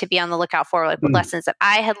needed to be on the lookout for, like what lessons that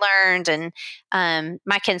I had learned and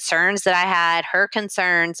my concerns that I had, her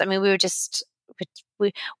concerns. I mean, we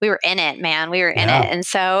were in it, man. We were in it. And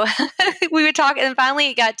so we would talk, and finally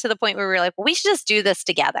it got to the point where we were like, well, we should just do this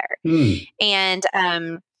together. And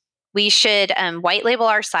we should white label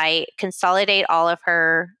our site, consolidate all of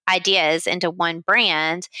her ideas into one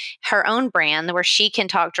brand, her own brand, where she can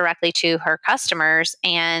talk directly to her customers.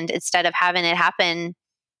 And instead of having it happen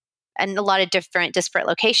in a lot of different disparate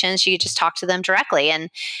locations, she could just talk to them directly. And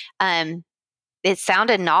it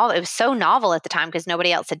sounded novel. It was so novel at the time because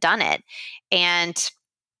nobody else had done it. And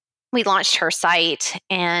we launched her site,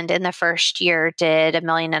 and in the first year did $1.5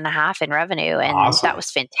 million in revenue. And that was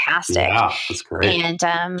fantastic. Yeah, that's great. And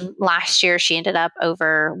last year she ended up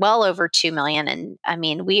well over 2 million. And I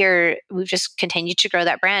mean, we've just continued to grow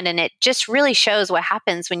that brand. And it just really shows what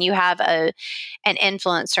happens when you have an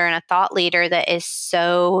influencer and a thought leader that is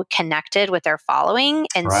so connected with their following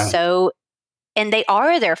and and they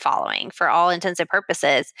are their following for all intents and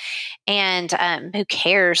purposes, and who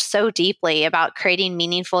cares so deeply about creating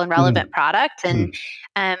meaningful and relevant product and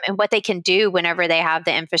what they can do whenever they have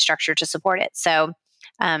the infrastructure to support it. So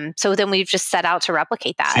then we've just set out to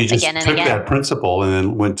replicate that so you just again and took again. That principle and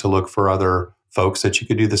then went to look for other folks that you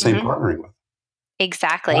could do the same partnering with.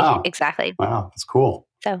 Exactly. Wow. Exactly. Wow, that's cool.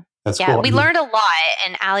 So. That's cool. We learned a lot,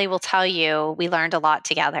 and Ali will tell you we learned a lot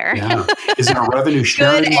together. Yeah. Is it a revenue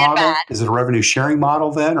sharing model? Is it a revenue sharing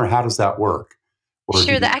model then, or how does that work?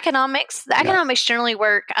 Sure. The economics generally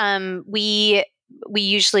work. We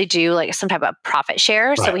usually do like some type of profit share.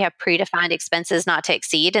 Right. So we have predefined expenses not to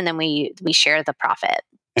exceed, and then we share the profit.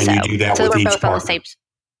 And you do that with each partner. On the same.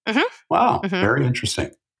 Wow. Mm-hmm. Very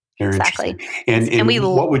interesting. Very interesting. And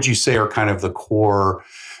what would you say are kind of the core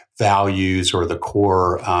values or the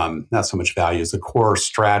core, not so much values, the core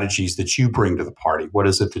strategies that you bring to the party? What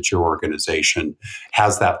is it that your organization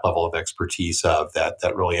has that level of expertise of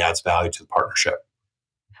that really adds value to the partnership?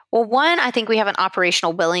 Well, one, I think we have an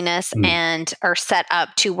operational willingness and are set up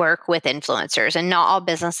to work with influencers, and not all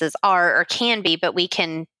businesses are or can be, but we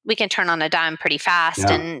can turn on a dime pretty fast.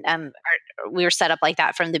 And we were set up like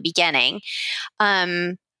that from the beginning.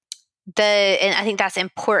 And I think that's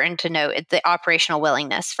important to note, the operational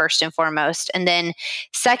willingness first and foremost. And then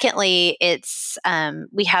secondly, it's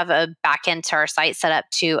we have a back end to our site set up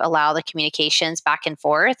to allow the communications back and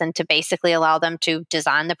forth and to basically allow them to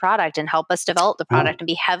design the product and help us develop the product and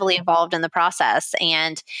be heavily involved in the process.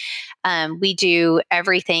 And we do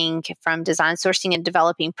everything from design sourcing and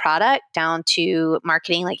developing product down to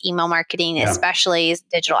marketing, like email marketing, especially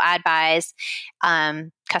digital ad buys,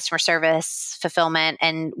 customer service, fulfillment.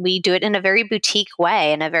 And we do it in a very boutique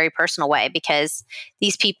way, in a very personal way, because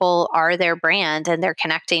these people are their brand and they're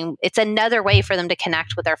connecting. It's another way for them to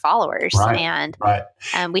connect with their followers. And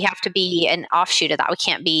we have to be an offshoot of that. We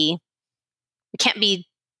can't be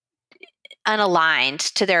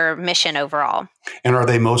unaligned to their mission overall. And are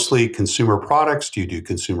they mostly consumer products? Do you do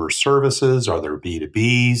consumer services? Are there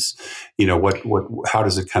B2Bs? How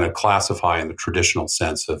does it kind of classify in the traditional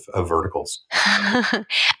sense of verticals?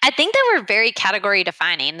 I think that we're very category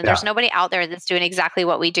defining, and there's Yeah. nobody out there that's doing exactly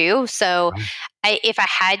what we do. So, Right. if I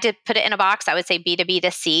had to put it in a box, I would say B2B to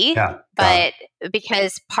C. Yeah. Got it. But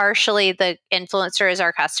because partially the influencer is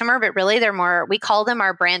our customer, but really they're more, we call them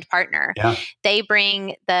our brand partner. Yeah. They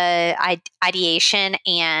bring the ideation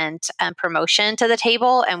and promotion to the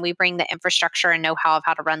table, and we bring the infrastructure and know how of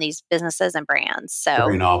how to run these businesses and brands. So,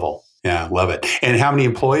 Very novel. Yeah. Love it. And how many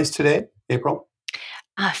employees today, April?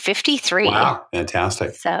 53. Wow.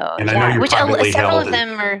 Fantastic. So, And I know you're which privately several held. of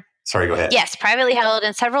them are. Sorry, go ahead. Yes, privately held,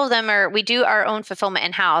 and several of them are. We do our own fulfillment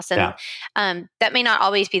in house, and that may not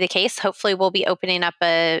always be the case. Hopefully, we'll be opening up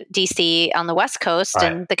a DC on the West Coast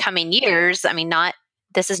in the coming years. I mean,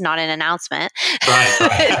 this is not an announcement.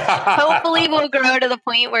 Right. Hopefully, we'll grow to the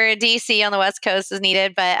point where a DC on the West Coast is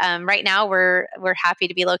needed. But right now, we're happy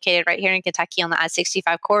to be located right here in Kentucky on the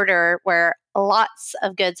I-65 corridor, where lots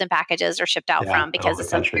of goods and packages are shipped out from because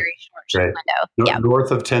it's a very short window.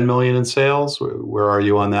 North of 10 million in sales. Where are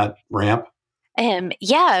you on that ramp?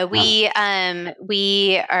 We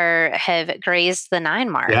have grazed the 9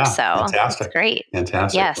 mark. Yeah, so fantastic. That's great.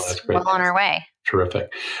 Fantastic. Yes, well, that's great. Well on our way.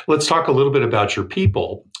 Terrific. Let's talk a little bit about your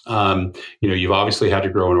people. You've obviously had to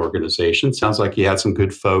grow an organization. Sounds like you had some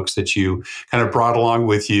good folks that you kind of brought along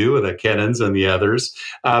with you, the Kennons and the others.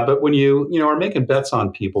 But when you are making bets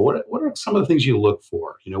on people, what are some of the things you look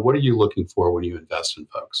for? What are you looking for when you invest in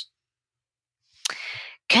folks?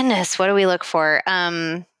 Goodness, what do we look for?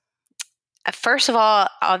 First of all,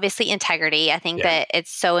 obviously integrity. I think that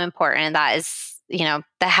it's so important. That is, that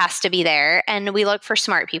has to be there. And we look for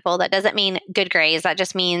smart people. That doesn't mean good grades. That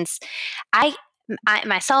just means I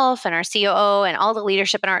myself and our COO and all the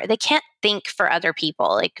leadership they can't think for other people.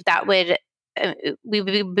 Like that would, we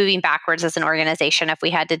would be moving backwards as an organization if we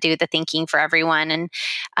had to do the thinking for everyone. And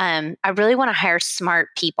I really want to hire smart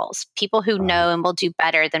people who know and will do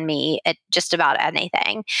better than me at just about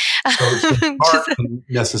anything. So smart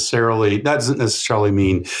that doesn't necessarily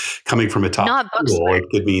mean coming from a top school. It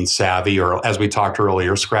could mean savvy, or as we talked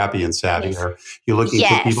earlier, scrappy and savvy. Yes. Are you looking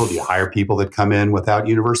for people? Do you hire people that come in without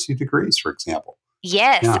university degrees, for example?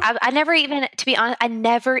 Yes. Yeah. I never even, to be honest, I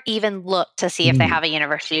never even looked to see if they have a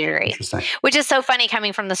university degree. Interesting. Which is so funny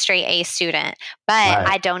coming from the straight A student, but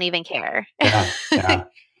I don't even care. Yeah.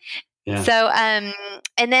 So,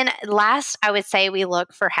 and then last, I would say we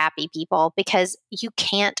look for happy people, because you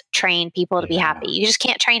can't train people to be happy. You just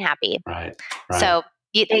can't train happy. Right. So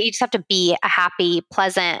you just have to be a happy,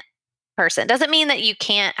 pleasant person. Doesn't mean that you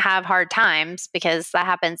can't have hard times, because that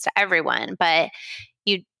happens to everyone, but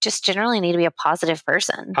you just generally need to be a positive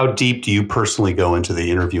person. How deep do you personally go into the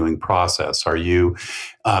interviewing process? Are you,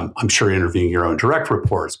 I'm sure, interviewing your own direct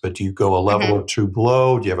reports, but do you go a level or two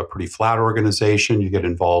below? Do you have a pretty flat organization? You get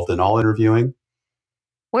involved in all interviewing?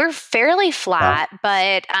 We're fairly flat,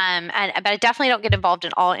 but I definitely don't get involved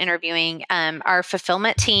in all interviewing. Our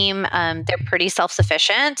fulfillment team, they're pretty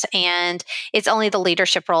self-sufficient, and it's only the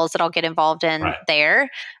leadership roles that I'll get involved in there,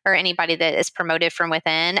 or anybody that is promoted from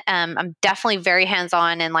within. I'm definitely very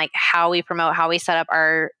hands-on in like how we promote, how we set up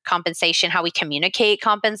our compensation, how we communicate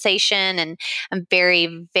compensation, and I'm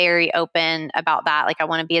very, very open about that. Like I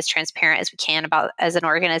want to be as transparent as we can as an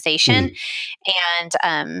organization,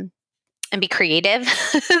 and be creative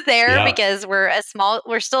there, because we're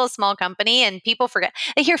still a small company, and people forget.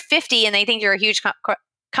 They hear 50 and they think you're a huge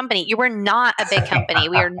company. You are not a big company.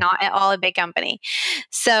 We are not at all a big company.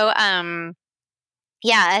 So, I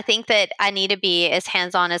think that I need to be as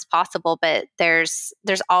hands-on as possible, but there's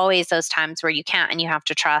always those times where you can't and you have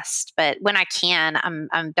to trust. But when I can,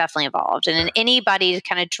 I'm definitely involved. And in anybody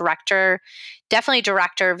kind of definitely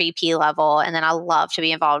director, VP level. And then I love to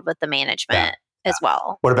be involved with the management as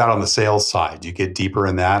well. What about on the sales side? Do you get deeper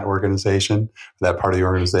in that organization, that part of the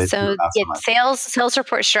organization? So sales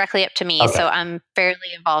reports directly up to me. Okay. So I'm fairly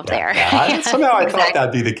involved there. Somehow I thought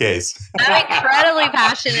that'd be the case. I'm incredibly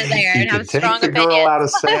passionate there and have strong opinions. You can take the girl out of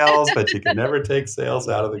sales, but you can never take sales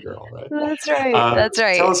out of the girl, right? That's right. That's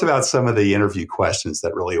right. Tell us about some of the interview questions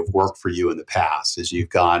that really have worked for you in the past as you've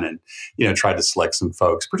gone and tried to select some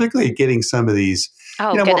folks, particularly getting some of these.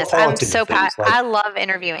 Oh goodness, I'm so passionate. I love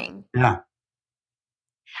interviewing. Yeah.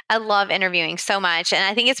 I love interviewing so much. And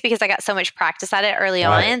I think it's because I got so much practice at it early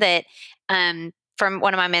on that from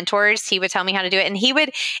one of my mentors, he would tell me how to do it. And he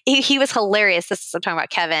was hilarious. I'm talking about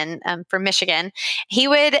Kevin from Michigan. He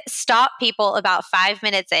would stop people about 5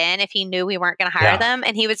 minutes in if he knew we weren't going to hire them.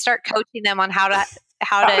 And he would start coaching them on how to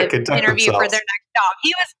how to conduct interview for themselves. their next job.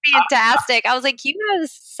 He was fantastic. I was like, you have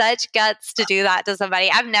such guts to do that to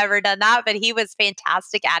somebody. I've never done that, but he was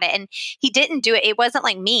fantastic at it. And he didn't do it. It wasn't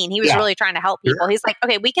like mean. He was Yeah. really trying to help people. Sure. He's like,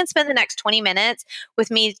 okay, we can spend the next 20 minutes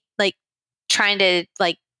with me, like trying to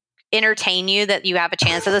like entertain you that you have a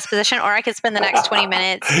chance at this position, or I could spend the next 20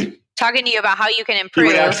 minutes talking to you about how you can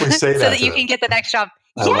improve actually say so that that to you them. can get the next job.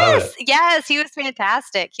 I love it. Yes, he was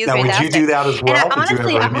fantastic. He was Now, would fantastic. you do that as well? honestly,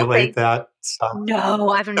 Would you I ever hope emulate that stuff? No,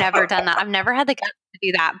 I've never done that. I've never had the guts to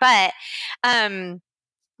do that.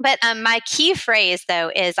 But my key phrase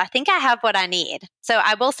though is I think I have what I need. So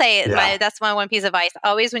I will say that's my one piece of advice.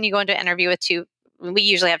 Always when you go into an interview with two, we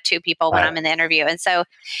usually have two people when I'm in the interview. And so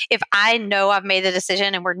if I know I've made the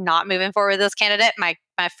decision and we're not moving forward with this candidate, my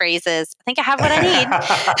phrase is, I think I have what I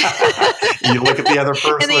need. You look at the other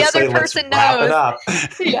person and the other say, person let's wrap it up.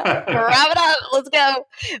 Wrap it up. Let's go.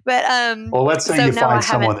 But well, let's say you find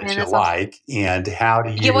someone that you like, and how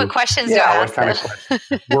do you? What questions do I ask? What kind of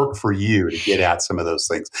questions work for you to get at some of those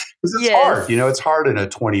things? Because it's hard. It's hard in a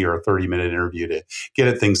 20 or 30-minute interview to get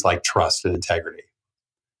at things like trust and integrity.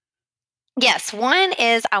 Yes. One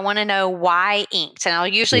is I want to know why inked. And I'll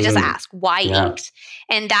usually just ask why inked.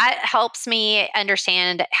 And that helps me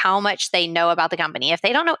understand how much they know about the company. If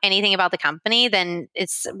they don't know anything about the company, then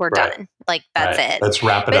we're done. Like that's it. Let's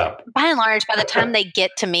wrap it up. By and large, by the time they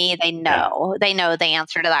get to me, they know the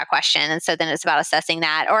answer to that question. And so then it's about assessing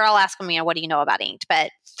that. Or I'll ask them, what do you know about inked? But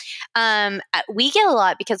we get a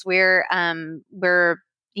lot because we're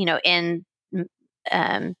in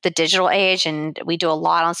the digital age, and we do a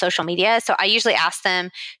lot on social media. So I usually ask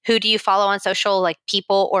them, who do you follow on social, like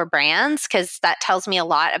people or brands? Because that tells me a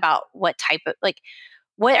lot about what type of, like,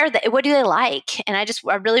 what do they like? And I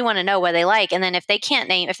really want to know what they like. And then if they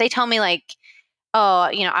tell me like,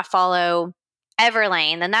 I follow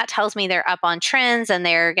Everlane, then that tells me they're up on trends and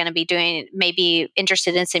they're going to be maybe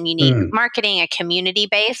interested in some unique marketing, a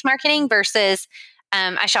community-based marketing versus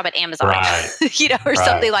I shop at Amazon, or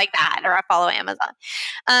something like that, or I follow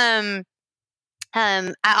Amazon.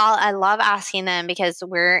 I love asking them because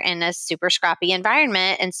we're in a super scrappy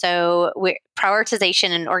environment. And so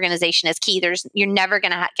prioritization and organization is key. You're never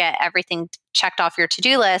going to get everything checked off your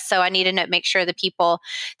to-do list. So I need to make sure the people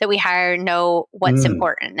that we hire know what's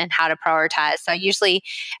important and how to prioritize. So I usually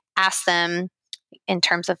ask them in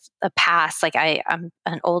terms of the past, like I'm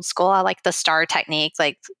an old school. I like the STAR technique,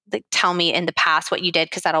 like tell me in the past what you did,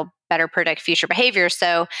 because that'll better predict future behavior.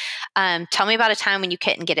 So tell me about a time when you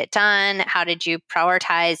couldn't get it done. How did you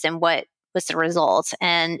prioritize and what was the result?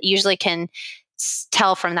 And usually can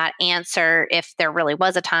tell from that answer if there really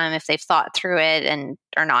was a time, if they've thought through it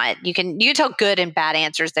or not. You can tell good and bad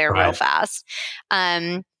answers there real fast.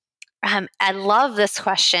 I love this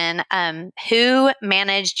question. Who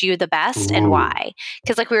managed you the best and why?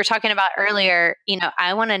 Because like we were talking about earlier,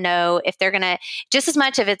 I want to know if they're going to, just as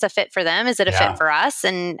much if it's a fit for them, is it a fit for us?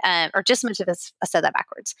 And, or just as much if I said that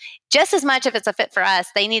backwards, just as much if it's a fit for us,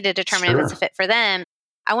 they need to determine if it's a fit for them.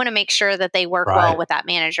 I want to make sure that they work well with that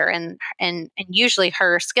manager and usually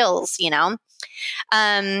her skills,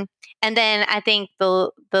 and then I think the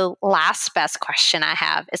last best question I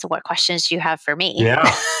have is, what questions do you have for me?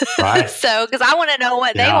 Yeah, right. So, because I want to know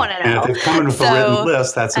what they want to know. And if they're coming with a written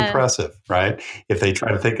list, that's impressive, right? If they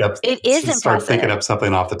try to start thinking up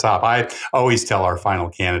something off the top. I always tell our final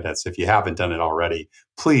candidates, if you haven't done it already,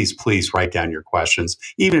 please write down your questions,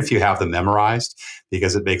 even if you have them memorized,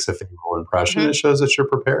 because it makes a favorable impression. It shows that you're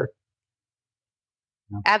prepared.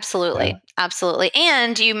 Absolutely.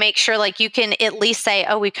 And you make sure like you can at least say,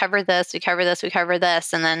 oh, we covered this.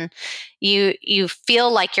 And then you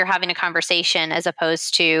feel like you're having a conversation as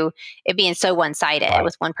opposed to it being so one-sided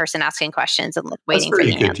with one person asking questions and waiting for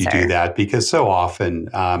the answer. That's pretty good to do that, because so often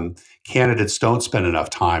candidates don't spend enough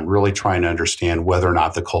time really trying to understand whether or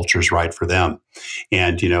not the culture is right for them.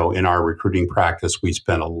 And, in our recruiting practice, we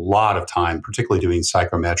spend a lot of time, particularly doing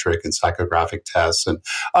psychometric and psychographic tests and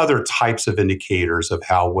other types of indicators of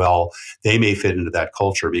how well they may fit into that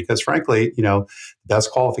culture. Because frankly, the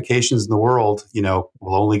best qualifications in the world,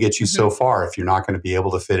 will only get you so far if you're not going to be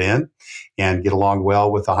able to fit in and get along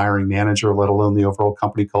well with the hiring manager, let alone the overall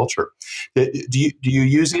company culture. Do you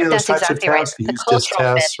use any of those types of tests? Do you use DISC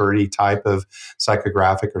tests or any type of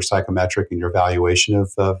psychographic or psychometric in your evaluation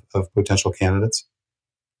of potential candidates?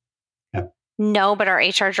 No, but our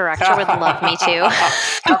HR director would love me to.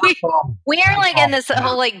 we are like in this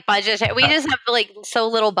whole like budget. We just have like so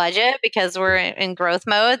little budget because we're in growth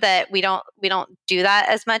mode that we don't do that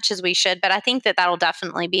as much as we should. But I think that that'll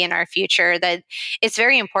definitely be in our future. That it's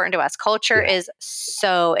very important to us. Culture is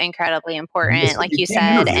so incredibly important, like you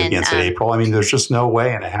said. And against April, I mean, there's just no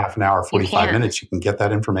way in a half an hour, 45 minutes, you can get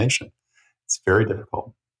that information. It's very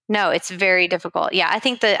difficult. No, it's very difficult. Yeah, I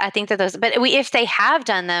think that those, but if they have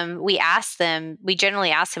done them, we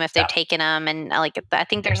generally ask them if they've Yeah. taken them, and like I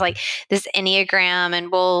think there's like this Enneagram,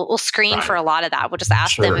 and we'll screen for Right. a lot of that. We'll just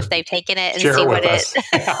ask them if Sure. they've taken it and Share see it what with us.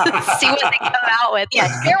 see what they come out with. Yeah,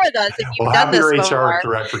 share with us if you've Well, done have your this HR before.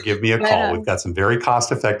 director give me a But, call. We've got some very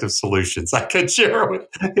cost-effective solutions I could share with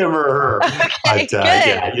him or her. okay, But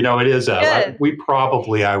yeah, it is. good. We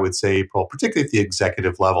probably, I would say, April, particularly at the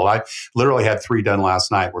executive level. I literally had 3 done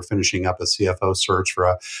last night. We're finishing up a CFO search for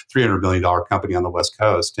a $300 million company on the West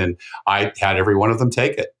Coast, and I had every one of them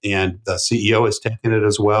take it, and the CEO has taken it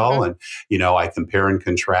as well. Mhm. And I compare and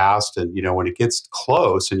contrast, and when it gets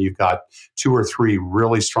close, and you've got 2 or 3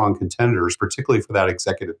 really strong contenders, particularly for that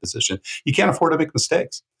executive position, you can't afford to make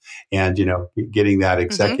mistakes. And getting that Mhm.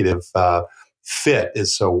 executive fit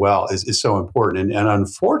is so important. And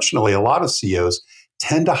unfortunately, a lot of CEOs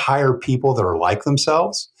tend to hire people that are like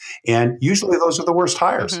themselves, and usually those are the worst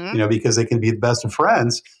hires. Mhm. Because they can be the best of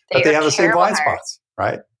friends, They but they are have the same terrible blind hires. spots,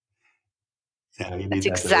 right? Yeah, you That's need that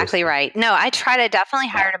exactly diversity. right. No, I try to definitely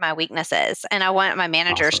Yeah, hire to my weaknesses, and I want my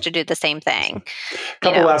managers awesome. to do the same thing. Awesome. You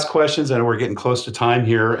Couple know. last questions, and we're getting close to time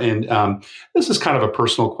here. And this is kind of a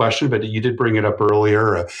personal question, but you did bring it up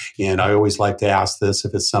earlier. And I always like to ask this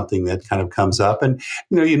if it's something that kind of comes up. And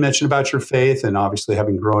you mentioned about your faith, and obviously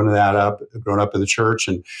having grown up in the church,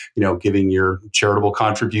 and giving your charitable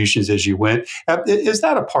contributions as you went. Is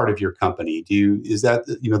that a part of your company? Is that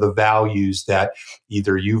the values that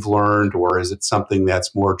either you've learned, or is it something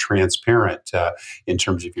that's more transparent in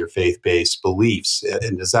terms of your faith-based beliefs?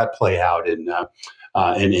 And does that play out in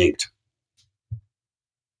Inked?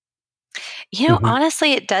 Hmm.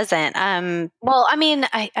 Honestly, it doesn't. Well, I mean,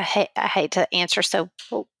 I hate to answer so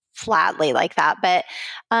flatly like that, but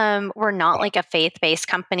we're not Right, like a faith-based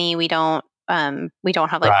company. We don't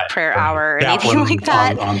have like right, prayer right. hour or anything Chaplain like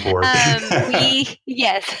that. on board. We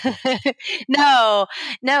yes, no,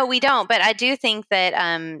 no, we don't. But I do think that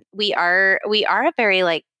we are a very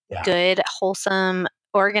like Yeah, good, wholesome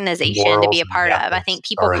organization to be morals a and part the of. I think ethics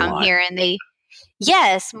people are in come line. here and they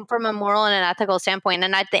Yes, from a moral and an ethical standpoint,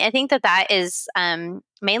 and I think that is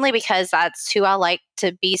mainly because that's who I like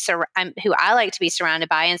to be surrounded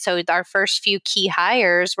by, and so our first few key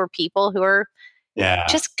hires were people who are Yeah,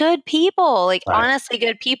 just good people, like right. honestly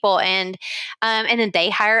good people, and then they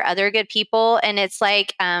hire other good people, and it's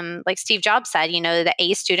like Steve Jobs said, the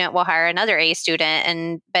A student will hire another A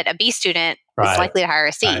student, but a B student is Right, likely to hire a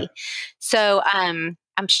right. C. So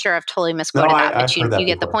I'm sure I've totally No, misquoted that, I've but you heard that you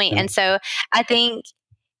get the before. point. Yeah. And so I think,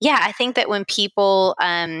 yeah, I think that when people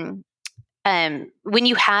when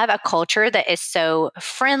you have a culture that is so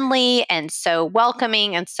friendly and so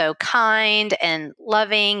welcoming and so kind and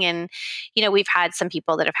loving, and we've had some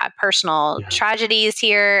people that have had personal Yeah. tragedies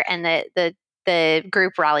here, and the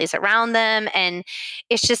group rallies around them, and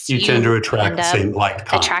it's just You tend to you attract end the up same like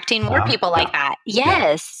kind. attracting more people Yeah, like that. yeah,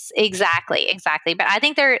 Yes, exactly. But I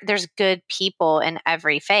think there's good people in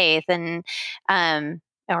every faith, and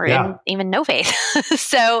or in yeah. even no faith.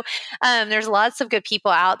 So there's lots of good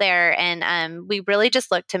people out there, and we really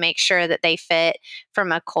just look to make sure that they fit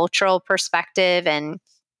from a cultural perspective, and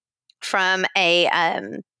from a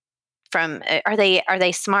are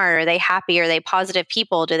they smart? Are they happy? Are they positive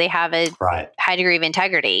people? Do they have a Right. high degree of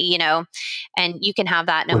integrity? And you can have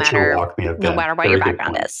that no What you're matter walking me no event. matter what your Very good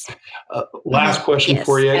background point. is. Hmm. Last question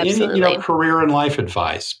for Yes, you. Any, absolutely. career and life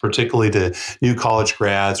advice, particularly to new college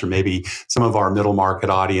grads, or maybe some of our middle market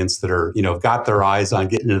audience that are, got their eyes on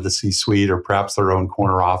getting into the C-suite, or perhaps their own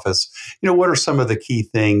corner office. What are some of the key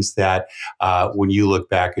things that when you look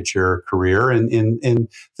back at your career and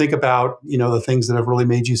think about, the things that have really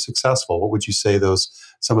made you successful? What would you say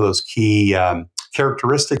some of those key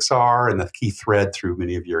characteristics are, and the key thread through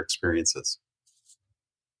many of your experiences?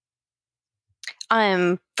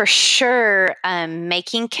 For sure,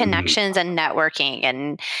 making Mhm. connections and networking,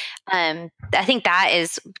 and I think that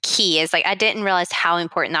is key. Is like I didn't realize how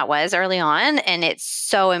important that was early on, and it's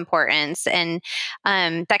so important. And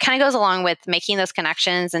that kind of goes along with making those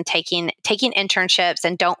connections and taking internships,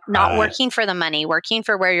 and don't not Right. working for the money, working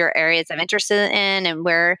for where your areas of interest in, and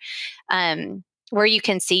where you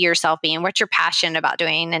can see yourself being, what you're passionate about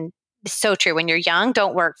doing, and it's so true. When you're young,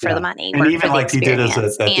 don't work for the Yeah. money, And work for even the like you did as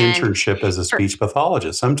experience. that And internship as a for speech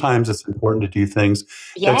pathologist, sometimes it's important to do things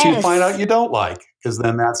that you find out Yes, you don't like, because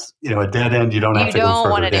then that's, a dead end you don't have you to go don't further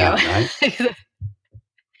wanna down, right? do.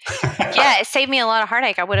 Yeah, it saved me a lot of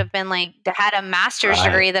heartache. I would have been like had a master's Right.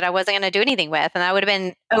 degree that I wasn't gonna do anything with, and I would have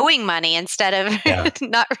been owing money instead Yeah. of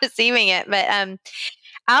not receiving it. But,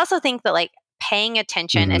 I also think that, like, paying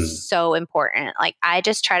attention Mhm. is so important. Like I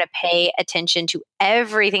just try to pay attention to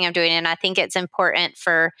everything I'm doing. And I think it's important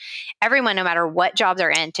for everyone, no matter what job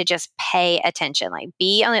they're in, to just pay attention. Like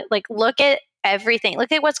be on it, like look at everything.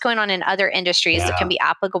 Look at what's going on in other industries that can Yeah. be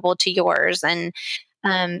applicable to yours, and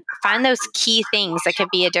find those key things that could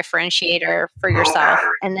be a differentiator for yourself.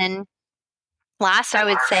 And then last, I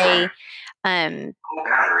would say,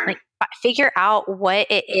 like figure out what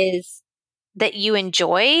it is that you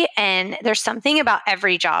enjoy. And there's something about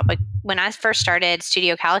every job. Like when I first started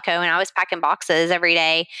Studio Calico and I was packing boxes every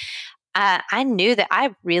day, I knew that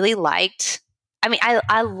I really liked. I mean,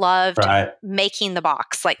 I loved Right. making the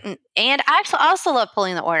box, like, and I also love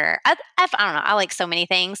pulling the order. I don't know. I like so many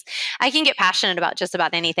things. I can get passionate about just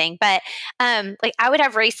about anything, but like I would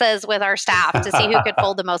have races with our staff to see who could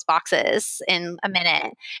fold the most boxes in a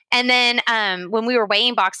minute. And then when we were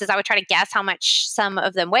weighing boxes, I would try to guess how much some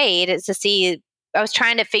of them weighed to see. I was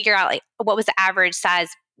trying to figure out like what was the average size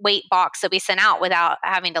weight box that we sent out without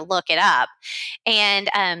having to look it up, and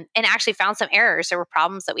actually found some errors. There were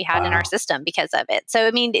problems that we had in our Wow. system because of it. So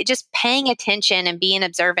I mean, just paying attention and being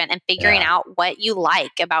observant and figuring Yeah. out what you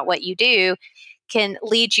like about what you do can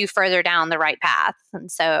lead you further down the right path.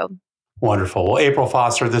 And so Wonderful. Well, April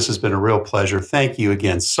Foster, this has been a real pleasure. Thank you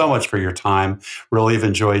again so much for your time. Really have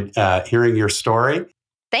enjoyed hearing your story.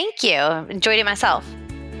 thank you. Enjoyed it myself.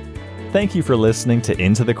 Thank you for listening to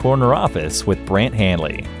Into the Corner Office with Brant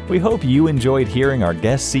Hanley. We hope you enjoyed hearing our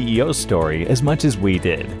guest CEO story as much as we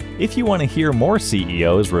did. If you want to hear more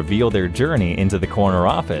CEOs reveal their journey into the corner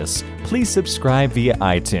office, please subscribe via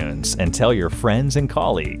iTunes and tell your friends and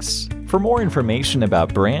colleagues. For more information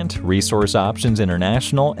about Brant, Resource Options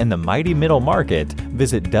International, and the mighty middle market,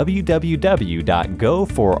 visit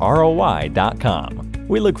www.goforroi.com.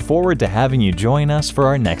 We look forward to having you join us for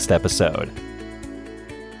our next episode.